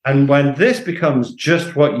 And when this becomes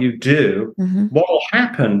just what you do, what will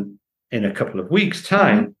happen in a couple of weeks'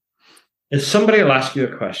 time is somebody will ask you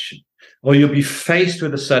a question, or you'll be faced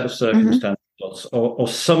with a set of circumstances, or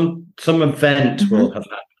some event will have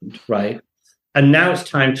happened, right? And now it's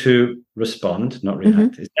time to respond, not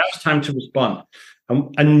react. Now it's time to respond.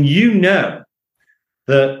 And you know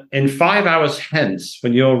that in 5 hours hence,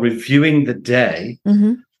 when you're reviewing the day,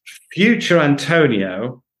 future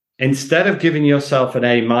Antonio, instead of giving yourself an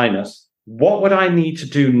A-, what would I need to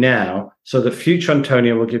do now so that future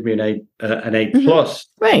Antonio will give me an A+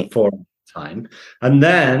 for time? And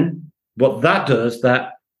then what that does,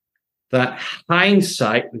 that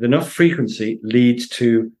hindsight with enough frequency leads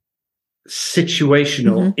to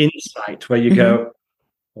situational insight, where you go,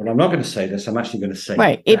 well, I'm not going to say this, I'm actually going to say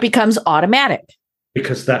that. It becomes automatic.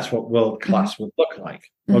 Because that's what world class would look like.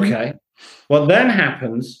 Okay. What then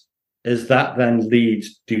happens is that then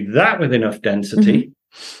leads to that with enough density,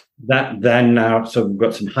 that then now, so we've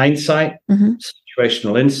got some hindsight,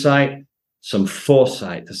 situational insight, some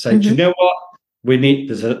foresight to say, do you know what? We need,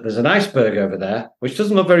 there's an iceberg over there, which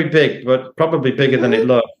doesn't look very big, but probably bigger than it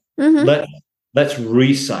looks. Let's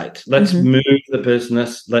recite. Let's move the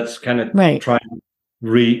business. Let's kind of try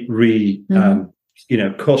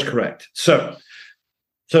and course correct. So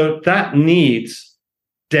that needs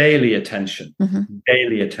daily attention,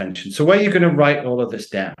 daily attention. So where are you going to write all of this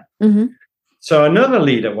down? So another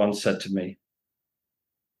leader once said to me,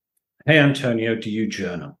 hey, Antonio, do you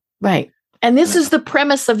journal? Right. And this is the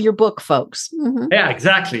premise of your book, folks. Yeah,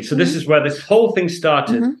 exactly. So this is where this whole thing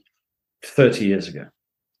started 30 years ago.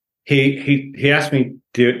 He asked me,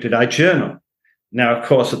 did I journal? Now, of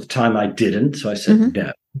course, at the time I didn't. So I said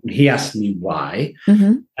no. He asked me why.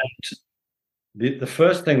 And the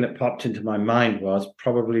first thing that popped into my mind was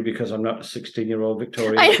probably because I'm not a 16-year-old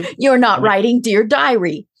Victorian. You're not writing Dear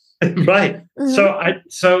Diary. Right. So I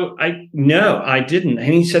didn't.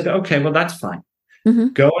 And he said, okay, well, that's fine.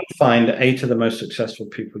 Go and find 8 of the most successful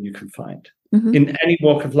people you can find in any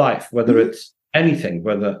walk of life, whether it's anything,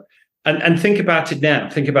 and think about it now.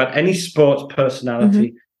 Think about any sports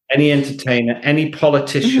personality, any entertainer, any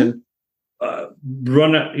politician,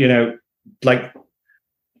 runner, like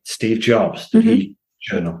Steve Jobs. Did he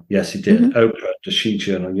journal? Yes, he did. Oprah, does she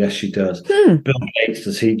journal? Yes, she does. Bill Gates,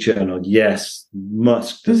 does he journal? Yes.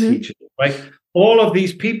 Musk, does he journal? Right? All of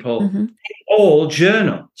these people, they all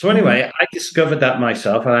journal. So anyway, I discovered that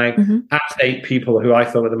myself, and I asked 8 people who I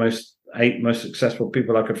thought were the 8 most successful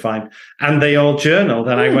people I could find, and they all journaled.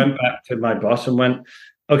 And I went back to my boss and went,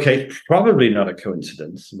 okay, probably not a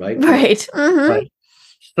coincidence, right? Right. Right.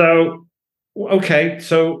 So, okay,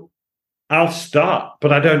 so I'll start,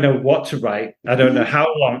 but I don't know what to write. I don't know how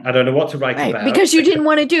long. I don't know what to write about. Because you didn't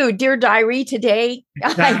want to do Dear Diary today.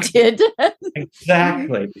 Exactly. I did.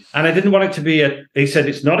 Exactly. And I didn't want it to be he said,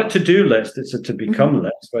 it's not a to-do list. It's a to-become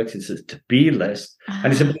list, right? It's a to-be list.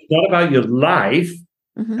 And he said, it's not about your life.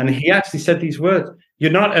 And he actually said these words,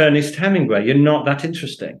 you're not Ernest Hemingway. You're not that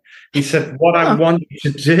interesting. He said, what I want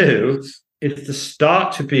you to do is to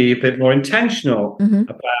start to be a bit more intentional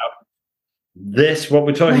about this, what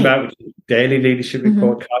we're talking about, which is daily leadership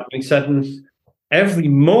report, card 27. Every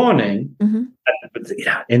morning,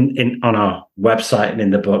 in on our website and in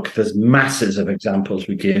the book, there's masses of examples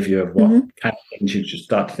we give you of what kind of things you should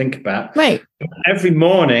start to think about. Right. Every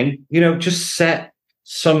morning, just set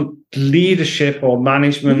some leadership or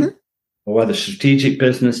management or whether strategic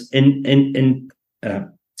business intention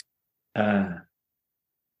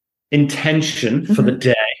for the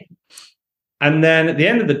day. And then at the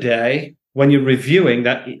end of the day, when you're reviewing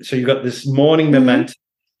that, so you've got this morning momentum,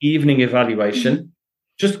 evening evaluation,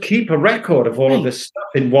 just keep a record of all of this stuff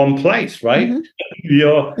in one place, right?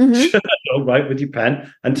 Your journal, right, with your pen,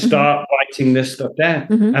 and start writing this stuff down.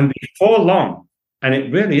 And before long, and it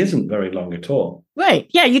really isn't very long at all. Right.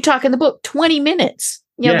 Yeah, you talk in the book 20 minutes.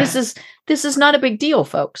 This is not a big deal,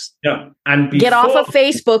 folks. No. And get off of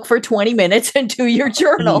Facebook for 20 minutes and do your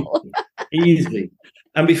journal. Easy.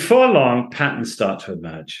 And before long, patterns start to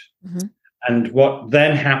emerge. And what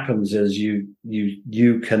then happens is you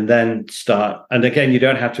can then start, and again, you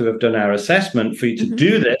don't have to have done our assessment for you to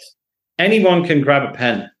do this. Anyone can grab a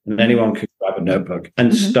pen and anyone can grab a notebook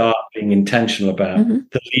and start being intentional about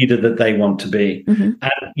the leader that they want to be. And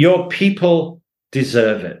your people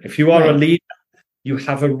deserve it. If you are a leader, you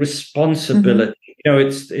have a responsibility.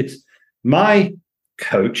 It's my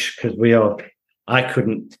coach, because I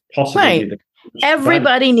couldn't possibly be the coach.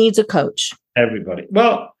 Everybody needs a coach. Everybody.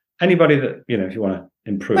 Well, anybody that, if you want to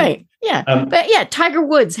improve. Right. Yeah. But Tiger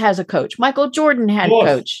Woods has a coach. Michael Jordan had a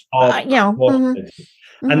coach.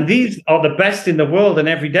 And these are the best in the world, and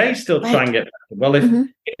every day still try and get better. Well,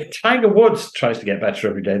 if Tiger Woods tries to get better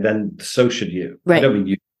every day, then so should you. Right. I don't mean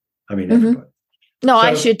you. I mean everybody. No,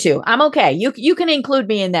 I should too. I'm okay. You can include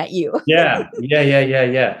me in that you. Yeah.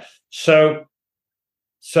 So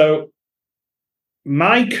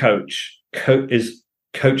my coach coaches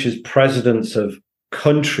presidents of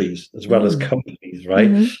countries as well as companies,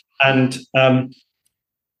 right? And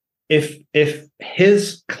if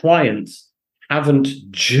his clients haven't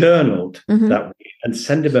journaled that week and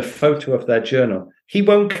send him a photo of their journal, he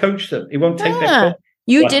won't coach them. He won't take their call.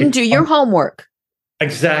 You didn't do your homework.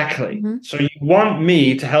 Exactly. So you want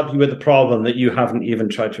me to help you with the problem that you haven't even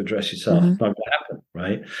tried to address yourself. It's not going to happen,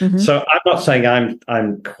 right? So I'm not saying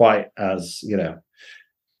I'm quite as,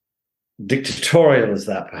 dictatorial as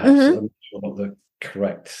that, perhaps. I'm not the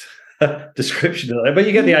correct description of that, but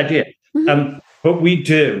you get the idea. But we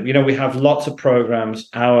do, we have lots of programs.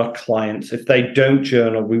 Our clients, if they don't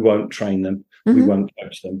journal, we won't train them. We won't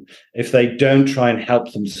coach them. If they don't try and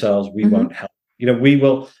help themselves, we won't help. We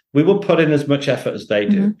will put in as much effort as they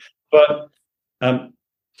do. But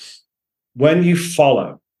when you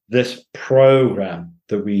follow this program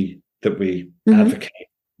that we advocate,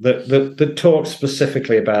 that talks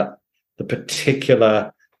specifically about the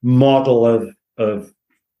particular model of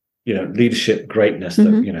leadership greatness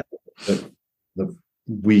that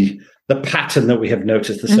the pattern that we have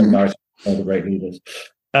noticed the similarities of the great leaders,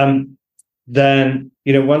 then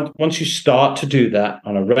once you start to do that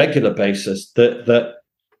on a regular basis, that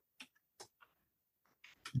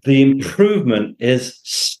the improvement is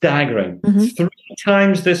staggering. 3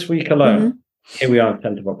 times this week alone. Here we are,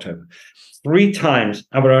 10th of October. 3 times,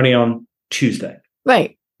 and we're only on Tuesday.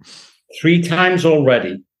 Right. 3 times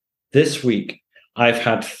already this week, I've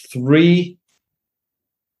had 3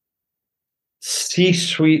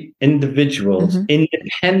 C-suite individuals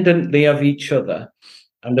independently of each other,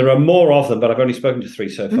 and there are more of them, but I've only spoken to 3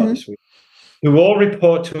 so far this week, who all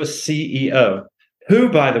report to a CEO, who,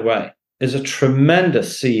 by the way, is a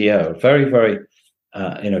tremendous CEO, very, very,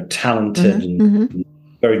 talented and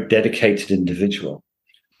very dedicated individual.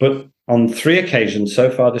 But on 3 occasions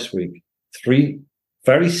so far this week, 3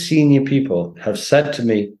 very senior people have said to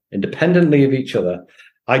me, independently of each other,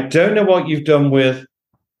 I don't know what you've done with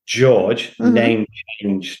George, name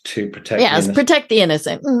change to protect the innocent. Protect the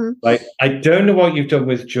innocent. Like, I don't know what you've done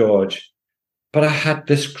with George, but I had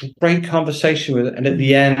this great conversation with him, and at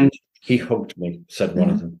the end, he hugged me, said one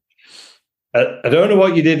of them. I don't know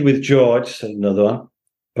what you did with George, said another one,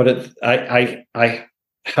 but I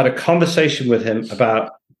had a conversation with him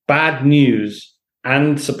about bad news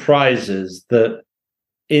and surprises that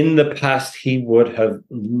in the past he would have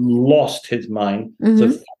lost his mind. So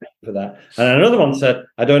thank you for that. And another one said,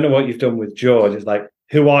 I don't know what you've done with George. It's like,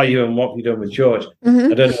 who are you and what have you done with George? I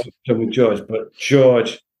don't know what you've done with George, but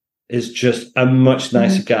George is just a much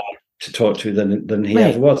nicer guy to talk to than he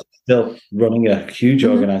ever was. Still running a huge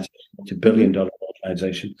organization, multi-billion-dollar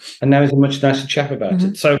organization, and now he's a much nicer chap about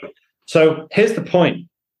it. So here's the point: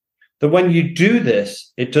 that when you do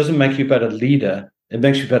this, it doesn't make you a better leader; it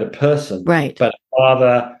makes you a better person, better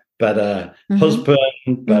father, better husband,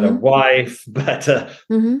 better wife, better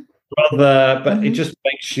brother. But it just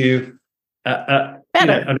makes you better,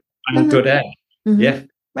 a good egg. Yeah,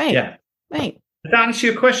 right. Did that answer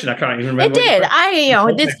your question? I can't even remember. It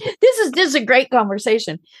did. This is a great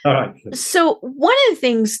conversation. All right. So one of the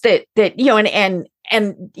things that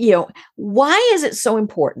why is it so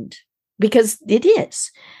important? Because it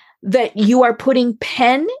is that you are putting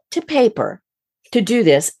pen to paper to do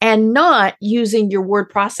this and not using your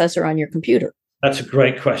word processor on your computer. That's a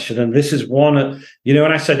great question, and this is one.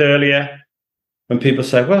 When I said earlier, when people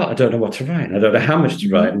say, "Well, I don't know what to write, I don't know how much to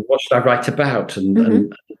write, and what should I write about,"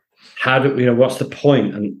 and how do what's the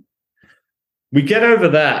point? And we get over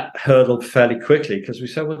that hurdle fairly quickly because we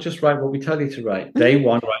say, well, just write what we tell you to write. Day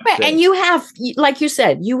one, write this. And you have, like you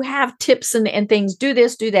said, you have tips and things. Do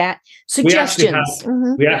this, do that. Suggestions.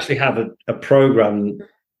 We actually have a program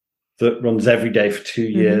that runs every day for 2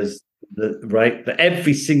 years. That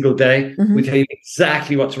every single day we tell you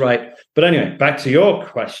exactly what to write. But anyway, back to your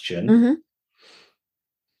question.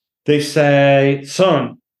 They say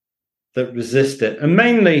some that resist it, and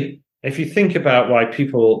mainly, if you think about why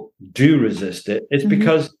people do resist it, it's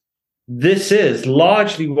because this is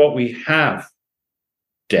largely what we have,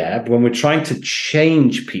 Deb, when we're trying to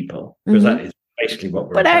change people, because that is basically what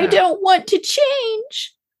we're about. I don't want to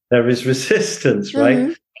change. There is resistance,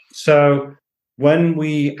 right? So when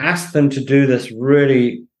we ask them to do this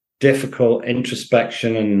really difficult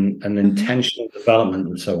introspection and intentional development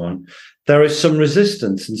and so on, there is some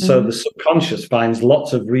resistance. And so the subconscious finds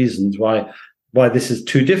lots of reasons why this is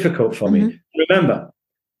too difficult for me. Remember,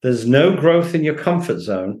 there's no growth in your comfort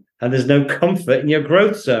zone and there's no comfort in your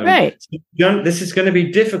growth zone. Right. So this is going to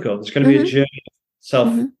be difficult. It's going to be a journey of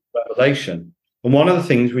self-revelation. And one of the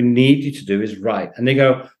things we need you to do is write. And they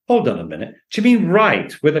go, hold on a minute. Do you mean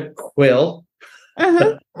write with a quill?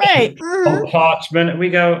 Right. On parchment? And we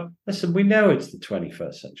go, listen, we know it's the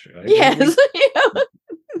 21st century. Right? Yes.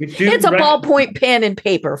 It's a ballpoint pen and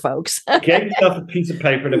paper, folks. Get yourself a piece of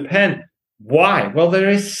paper and a pen. Why? Well, there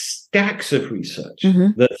is stacks of research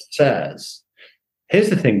that says, here's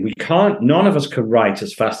the thing, none of us can write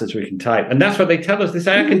as fast as we can type. And that's what they tell us. They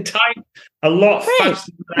say, I can type a lot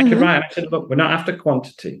faster than I can write. And I said, look, we're not after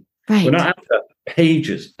quantity. We're not after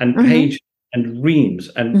pages and pages and reams.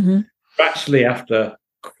 And we're actually after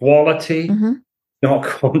quality, not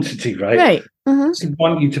quantity, right? So we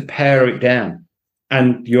want you to pare it down.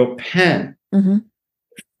 And your pen,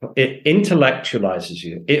 it intellectualizes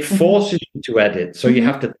you. It forces you to edit. So you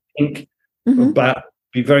have to think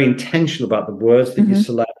be very intentional about the words that you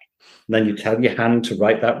select. And then you tell your hand to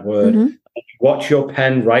write that word. And you watch your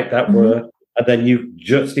pen write that word. And then you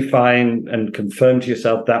justify and confirm to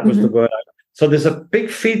yourself that was the word. So there's a big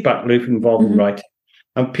feedback loop involved in writing.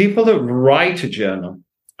 And people that write a journal,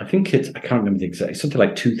 I can't remember the exact, something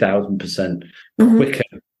like 2,000% quicker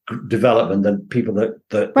development than people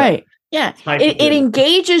that right. Yeah. It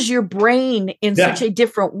engages your brain in such a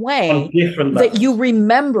different way that you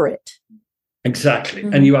remember it. Exactly.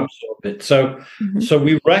 And you absorb it. So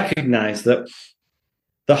we recognize that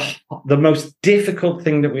the most difficult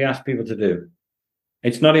thing that we ask people to do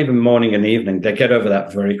It's not even morning and evening. They get over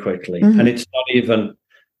that very quickly. And it's not even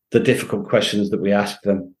the difficult questions that we ask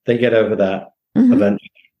them. They get over that eventually.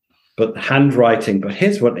 But handwriting, but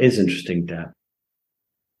here's what is interesting, Dan.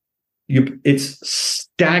 It's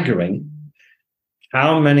staggering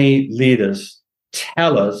how many leaders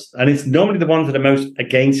tell us, and it's normally the ones that are most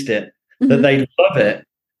against it, that they love it.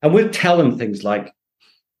 And we'll tell them things like,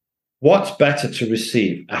 what's better to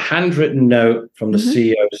receive? A handwritten note from the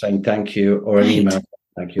CEO saying thank you, or an email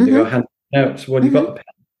thank you? They go, handwritten notes. Well, you've got the pen.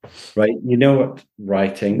 Right, you know what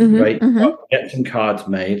writing, right? Get some cards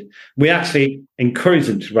made. We actually encourage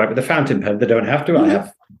them to write with a fountain pen. They don't have to. I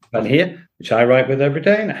have a pen here, which I write with every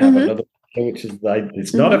day, and I have another pen, which is like,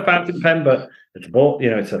 it's not a fountain pen, but it's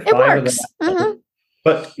it's a five.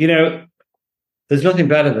 But there's nothing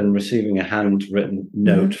better than receiving a handwritten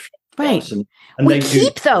note. Right. And we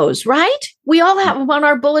keep those, right? We all have them on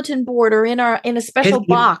our bulletin board or in a special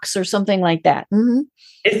box or something like that.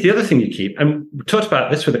 It's the other thing you keep. And we talked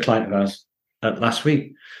about this with a client of ours last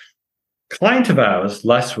week. Client of ours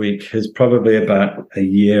last week is probably about a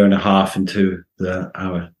year and a half into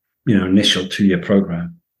our initial 2-year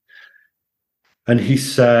program. And he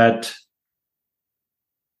said,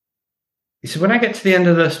 when I get to the end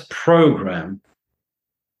of this program,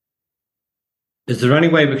 is there any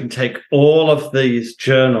way we can take all of these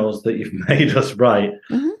journals that you've made us write,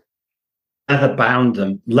 leather bind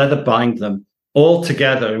them all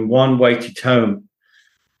together in one weighty tome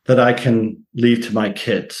that I can leave to my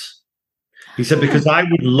kids? He said, because I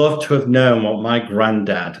would love to have known what my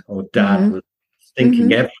granddad or dad was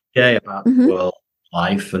thinking every day about the world,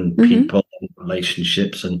 life and people and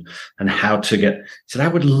relationships and how to get. He said, I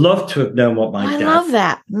would love to have known what my dad. I love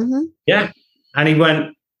that. Yeah. And he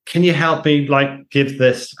went, can you help me give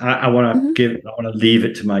this? I want to leave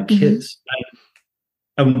it to my kids.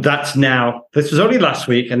 And that's now, this was only last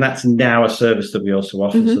week, and that's now a service that we also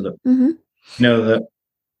offer, so that that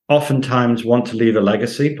oftentimes want to leave a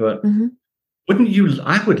legacy, but wouldn't you?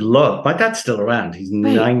 I would love, my dad's still around. He's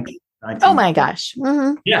 90. Oh my gosh.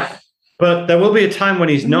 Yeah. But there will be a time when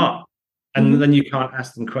he's not. And then you can't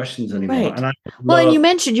ask them questions anymore. Right. And you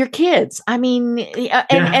mentioned your kids. I mean,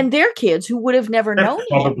 and their kids who would have never known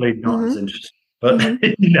probably him. not as interesting. But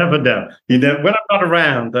you never know. When I'm not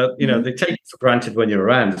around, they take it for granted when you're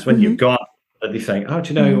around. It's when you're gone that they think, oh,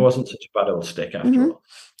 do you know, he wasn't such a bad old stick after all.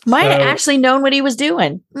 Might have actually known what he was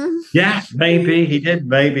doing. Yeah, maybe he did.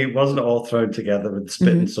 Maybe it wasn't all thrown together with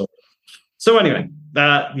spit and salt. So anyway,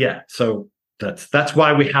 so that's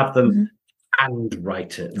why we have them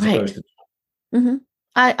handwrite it as opposed to.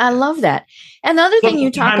 I love that. And the other thing you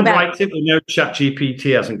talk about,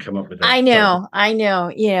 ChatGPT hasn't come up with that. I know, and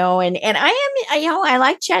I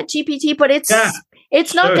like ChatGPT, but it's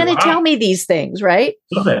not going to tell me these things, right?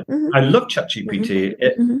 Love it. I love ChatGPT,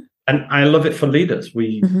 and I love it for leaders.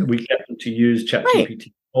 We get them to use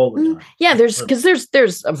ChatGPT all the time. Yeah, there's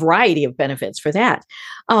a variety of benefits for that.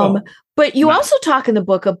 But you also talk in the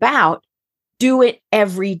book about do it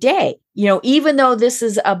every day. Even though this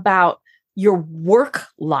is about your work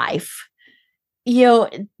life, do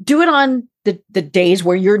it on the days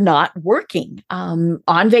where you're not working,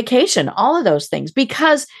 on vacation, all of those things,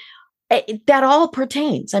 because that all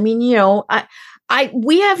pertains. I mean,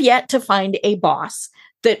 we have yet to find a boss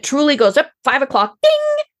that truly goes up 5 o'clock, ding,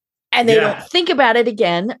 and they don't think about it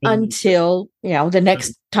again until, the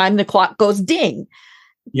next time the clock goes ding.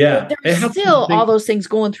 Yeah. There's still all those things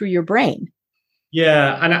going through your brain.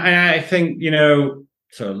 Yeah. And I think,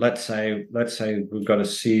 so let's say we've got a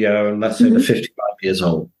CEO, and let's say they're 55 years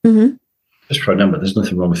old. Just for a number, there's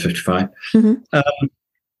nothing wrong with 55.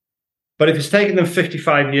 But if it's taken them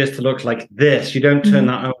 55 years to look like this, you don't turn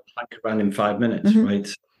that around in 5 minutes, right?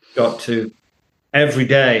 You've got to every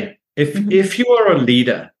day. If you are a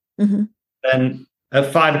leader, then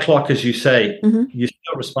at 5 o'clock, as you say, you're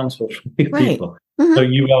still responsible for people. So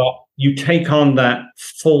you take on that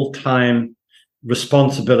full-time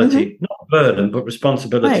responsibility, not burden, but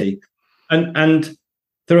responsibility. And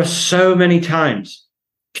there are so many times,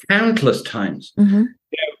 countless times.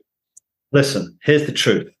 Listen, here's the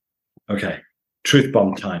truth. Okay. Truth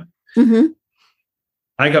bomb time.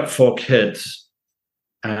 I got 4 kids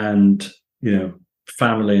and,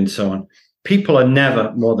 family and so on. People are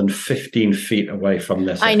never more than 15 feet away from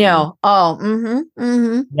this. I know. Oh,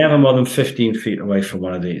 never more than 15 feet away from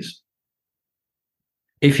one of these.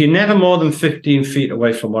 If you're never more than 15 feet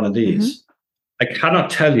away from one of these, I cannot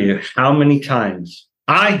tell you how many times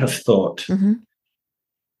I have thought,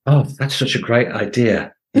 oh, that's such a great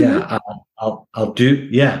idea. Yeah, I'll do.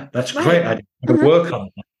 Yeah, that's a great idea. I'll work on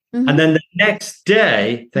that. And then the next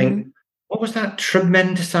day think, what was that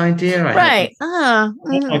tremendous idea I had? Oh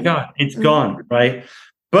my God, it's gone, right?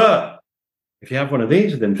 But if you have one of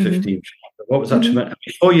these within 15 minutes, what was that tremendous?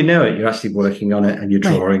 Before you know it, you're actually working on it and you're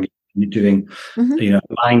drawing, and you're doing,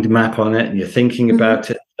 mind map on it, and you're thinking about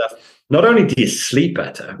it. Stuff. Not only do you sleep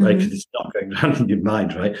better, right, because it's not going around in your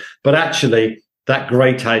mind, right, but actually that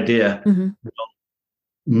great idea will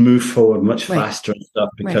move forward much faster and stuff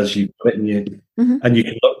because you've got it in you, and you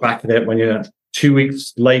can look back at it when you're 2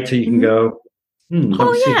 weeks later. You can go,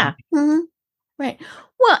 right.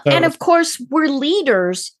 Well, so, and of course, we're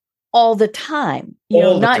leaders all the time.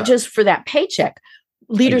 Not just for that paycheck.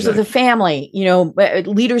 Leaders of the family,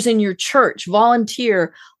 leaders in your church,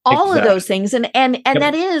 volunteer, all of those things, and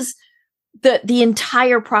that is the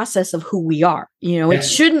entire process of who we are. It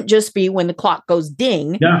shouldn't just be when the clock goes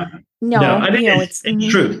ding. No, it's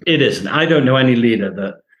true. It isn't. I don't know any leader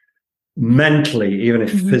that mentally, even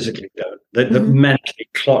if physically don't, that mentally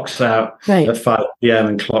clocks out at 5 p.m.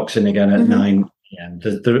 and clocks in again at 9 p.m.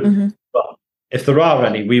 Well, if there are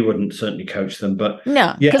any, we wouldn't certainly coach them. But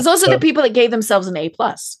no, because those are the people that gave themselves an A+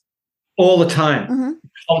 all the time,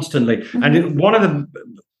 constantly. And one of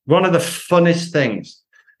the funnest things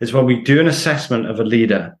is when we do an assessment of a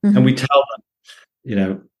leader and we tell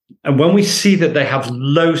them, and when we see that they have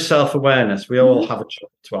low self-awareness, we all have a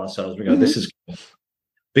chuckle to ourselves. We go, this is good.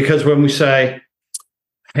 Because when we say,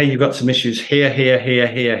 hey, you've got some issues here, here,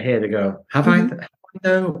 they go, have I?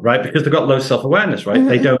 No, right? Because they've got low self-awareness, right?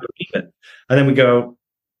 They don't believe it. And then we go,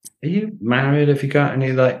 are you married? Have you got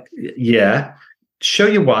any, yeah. Show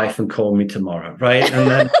your wife and call me tomorrow, right? And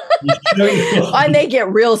then and they get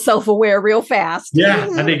real self-aware real fast. Yeah,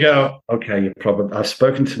 and they go, okay, I've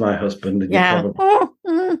spoken to my husband, and you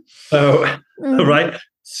probably so right.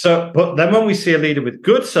 So, but then when we see a leader with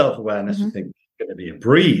good self-awareness, we think it's going to be a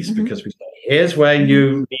breeze because we say, here's where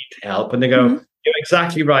you need help, and they go, you're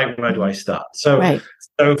exactly right. Where do I start? So,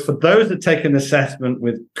 so for those that take an assessment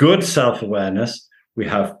with good self-awareness, we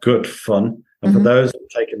have good fun. And for those that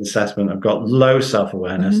take an assessment, I've got low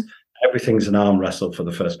self-awareness. Everything's an arm wrestle for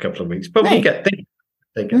the first couple of weeks, but we get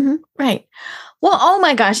things. Right. Well, oh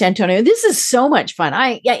my gosh, Antonio, this is so much fun.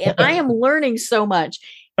 I am learning so much.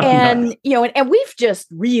 And, and we've just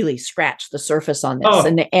really scratched the surface on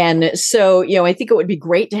this. And so, I think it would be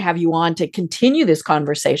great to have you on to continue this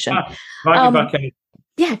conversation. I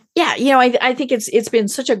think it's been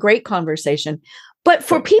such a great conversation. But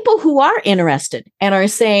for people who are interested and are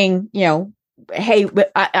saying, hey,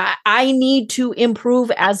 I need to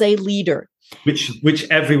improve as a leader. Which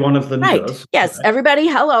every one of them does. Yes. Right. Everybody,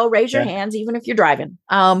 hello, raise your hands, even if you're driving.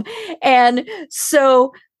 And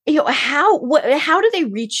so, how do they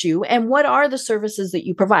reach you, and what are the services that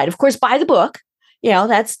you provide? Of course, buy the book.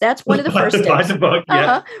 That's one of the first steps. Buy the book,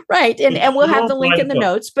 right. And we'll have the link in the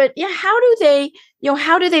notes. But how do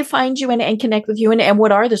they find you and connect with you, and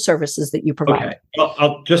what are the services that you provide? Okay. Well,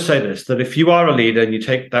 I'll just say this, that if you are a leader and you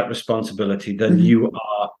take that responsibility, then you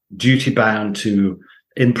are duty bound to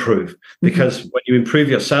improve, because when you improve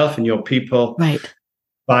yourself and your people,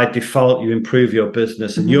 by default, you improve your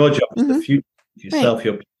business, and your job is the future of yourself,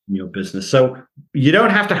 your people, and your business. So you don't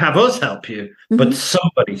have to have us help you, but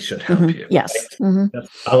somebody should help you. Yes. Right?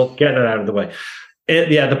 I'll get that out of the way.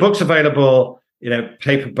 The book's available,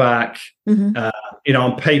 paperback,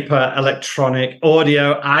 on paper, electronic,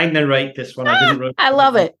 audio. I narrate this one. I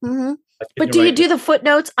love it. But do you do the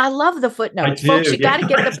footnotes? I love the footnotes. Folks, you got to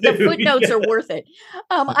get the footnotes are worth it.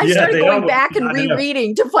 I started going back and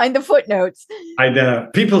rereading to find the footnotes. I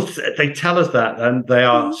know. People, they tell us that, and they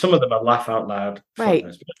are, some of them are laugh out loud. Right.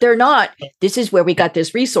 They're not, this is where we got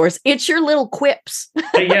this resource. It's your little quips.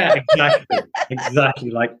 Yeah, exactly.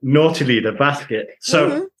 Exactly. Like naughty leader basket.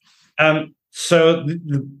 So, the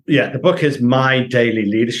book is My Daily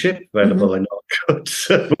Leadership, available in all good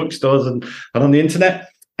bookstores and on the internet.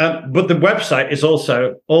 But the website is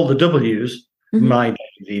also all the W's,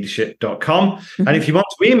 mydailyleadership.com. And if you want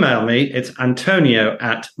to email me, it's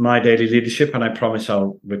Antonio@mydailyleadership, and I promise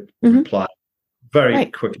I'll reply very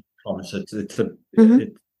quickly. I promise it's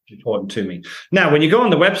important to me. Now, when you go on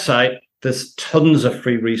the website, there's tons of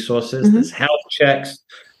free resources. There's health checks.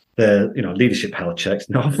 The leadership health checks,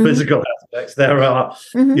 not physical health checks. There are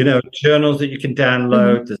journals that you can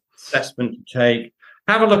download. There's assessment to take.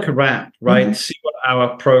 Have a look around, right? See what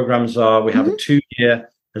our programs are. We have a 2-year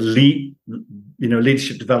elite,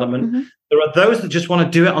 leadership development. There are those that just want to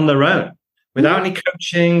do it on their own, without any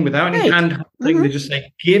coaching, without any hand holding. They just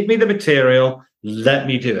say, "Give me the material, let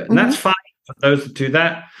me do it," and that's fine for those that do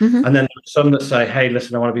that. And then there's some that say, "Hey,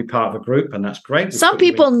 listen, I want to be part of a group," and that's great. Some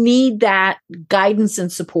people need that guidance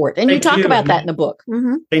and support, and you talk about that in the book.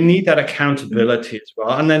 They need that accountability as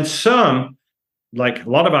well, and then some like a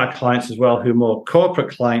lot of our clients as well, who are more corporate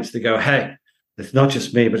clients, they go, hey, it's not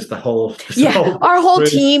just me, but it's the whole. Our whole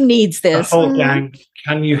team needs this. The whole gang.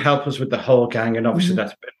 Can you help us with the whole gang? And obviously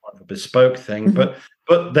that's a bit more of a bespoke thing, but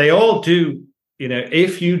they all do.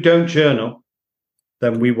 If you don't journal,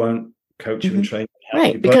 then we won't coach you and train you.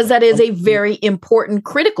 Right, because that is a very important,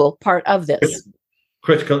 critical part of this.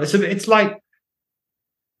 Critical. It's like,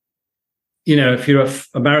 if you're an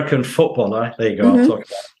American footballer, there you go. I'll talk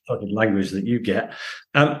about talking language that you get.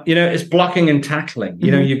 It's blocking and tackling.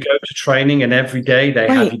 You go to training, and every day they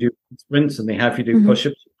have you do sprints, and they have you do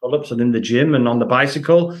push-ups and pull-ups, and in the gym and on the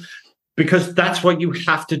bicycle, because that's what you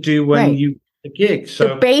have to do when you the gig. So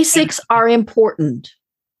the basics are important.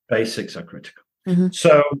 Basics are critical.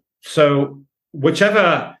 So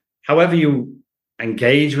however you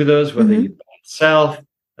engage with us, whether you by yourself,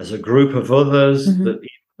 as a group of others, that even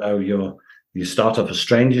though you start off as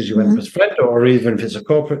strangers, you end up as friends, or even if it's a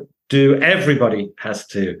corporate, everybody has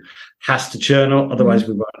to journal. Otherwise,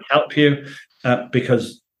 we won't help you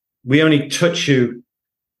because we only touch you,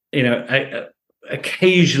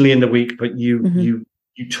 occasionally in the week, but you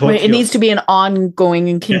taught. It needs to be an ongoing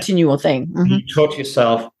and continual thing. You taught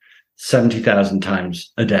yourself 70,000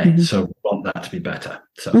 times a day, so we want that to be better.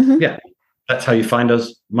 So that's how you find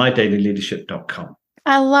us. MyDailyLeadership.com.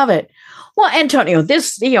 I love it. Well, Antonio,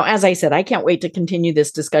 this, as I said, I can't wait to continue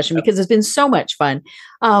this discussion because it's been so much fun.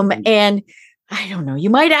 And I don't know, you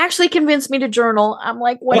might actually convince me to journal. I'm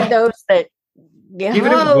like one of those that, I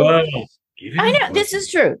know this is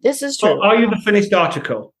true. Well, are you the finished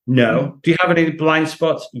article? No. Do you have any blind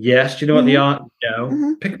spots? Yes. Do you know what they are?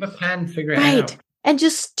 No. Pick up a pen, figure it out. And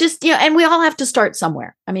just and we all have to start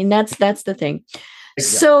somewhere. I mean, that's the thing.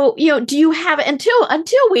 Exactly. So, do you have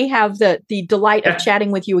until we have the delight of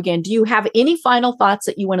chatting with you again, do you have any final thoughts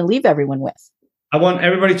that you want to leave everyone with? I want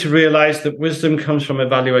everybody to realize that wisdom comes from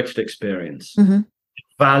evaluated experience.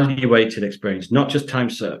 Evaluated experience, not just time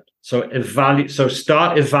served. So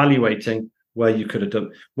start evaluating where you could have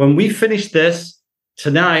done. When we finish this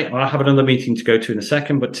tonight, I'll have another meeting to go to in a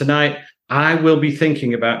second, but tonight I will be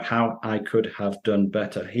thinking about how I could have done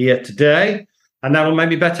better here today. And that will make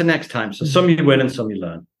me better next time. So some you win and some you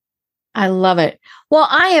learn. I love it. Well,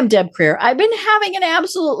 I am Deb Creer. I've been having an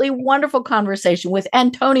absolutely wonderful conversation with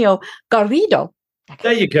Antonio Garrido.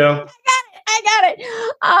 There you go. I got it.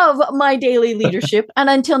 Of My Daily Leadership. And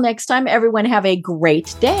until next time, everyone have a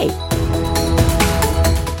great day.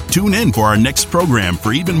 Tune in for our next program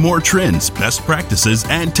for even more trends, best practices,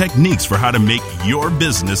 and techniques for how to make your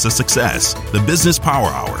business a success. The Business Power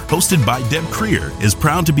Hour, hosted by Deb Creer, is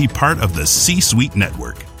proud to be part of the C-Suite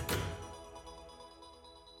Network.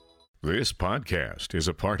 This podcast is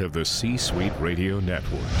a part of the C-Suite Radio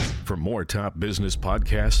Network. For more top business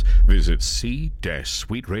podcasts, visit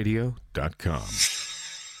c-suiteradio.com.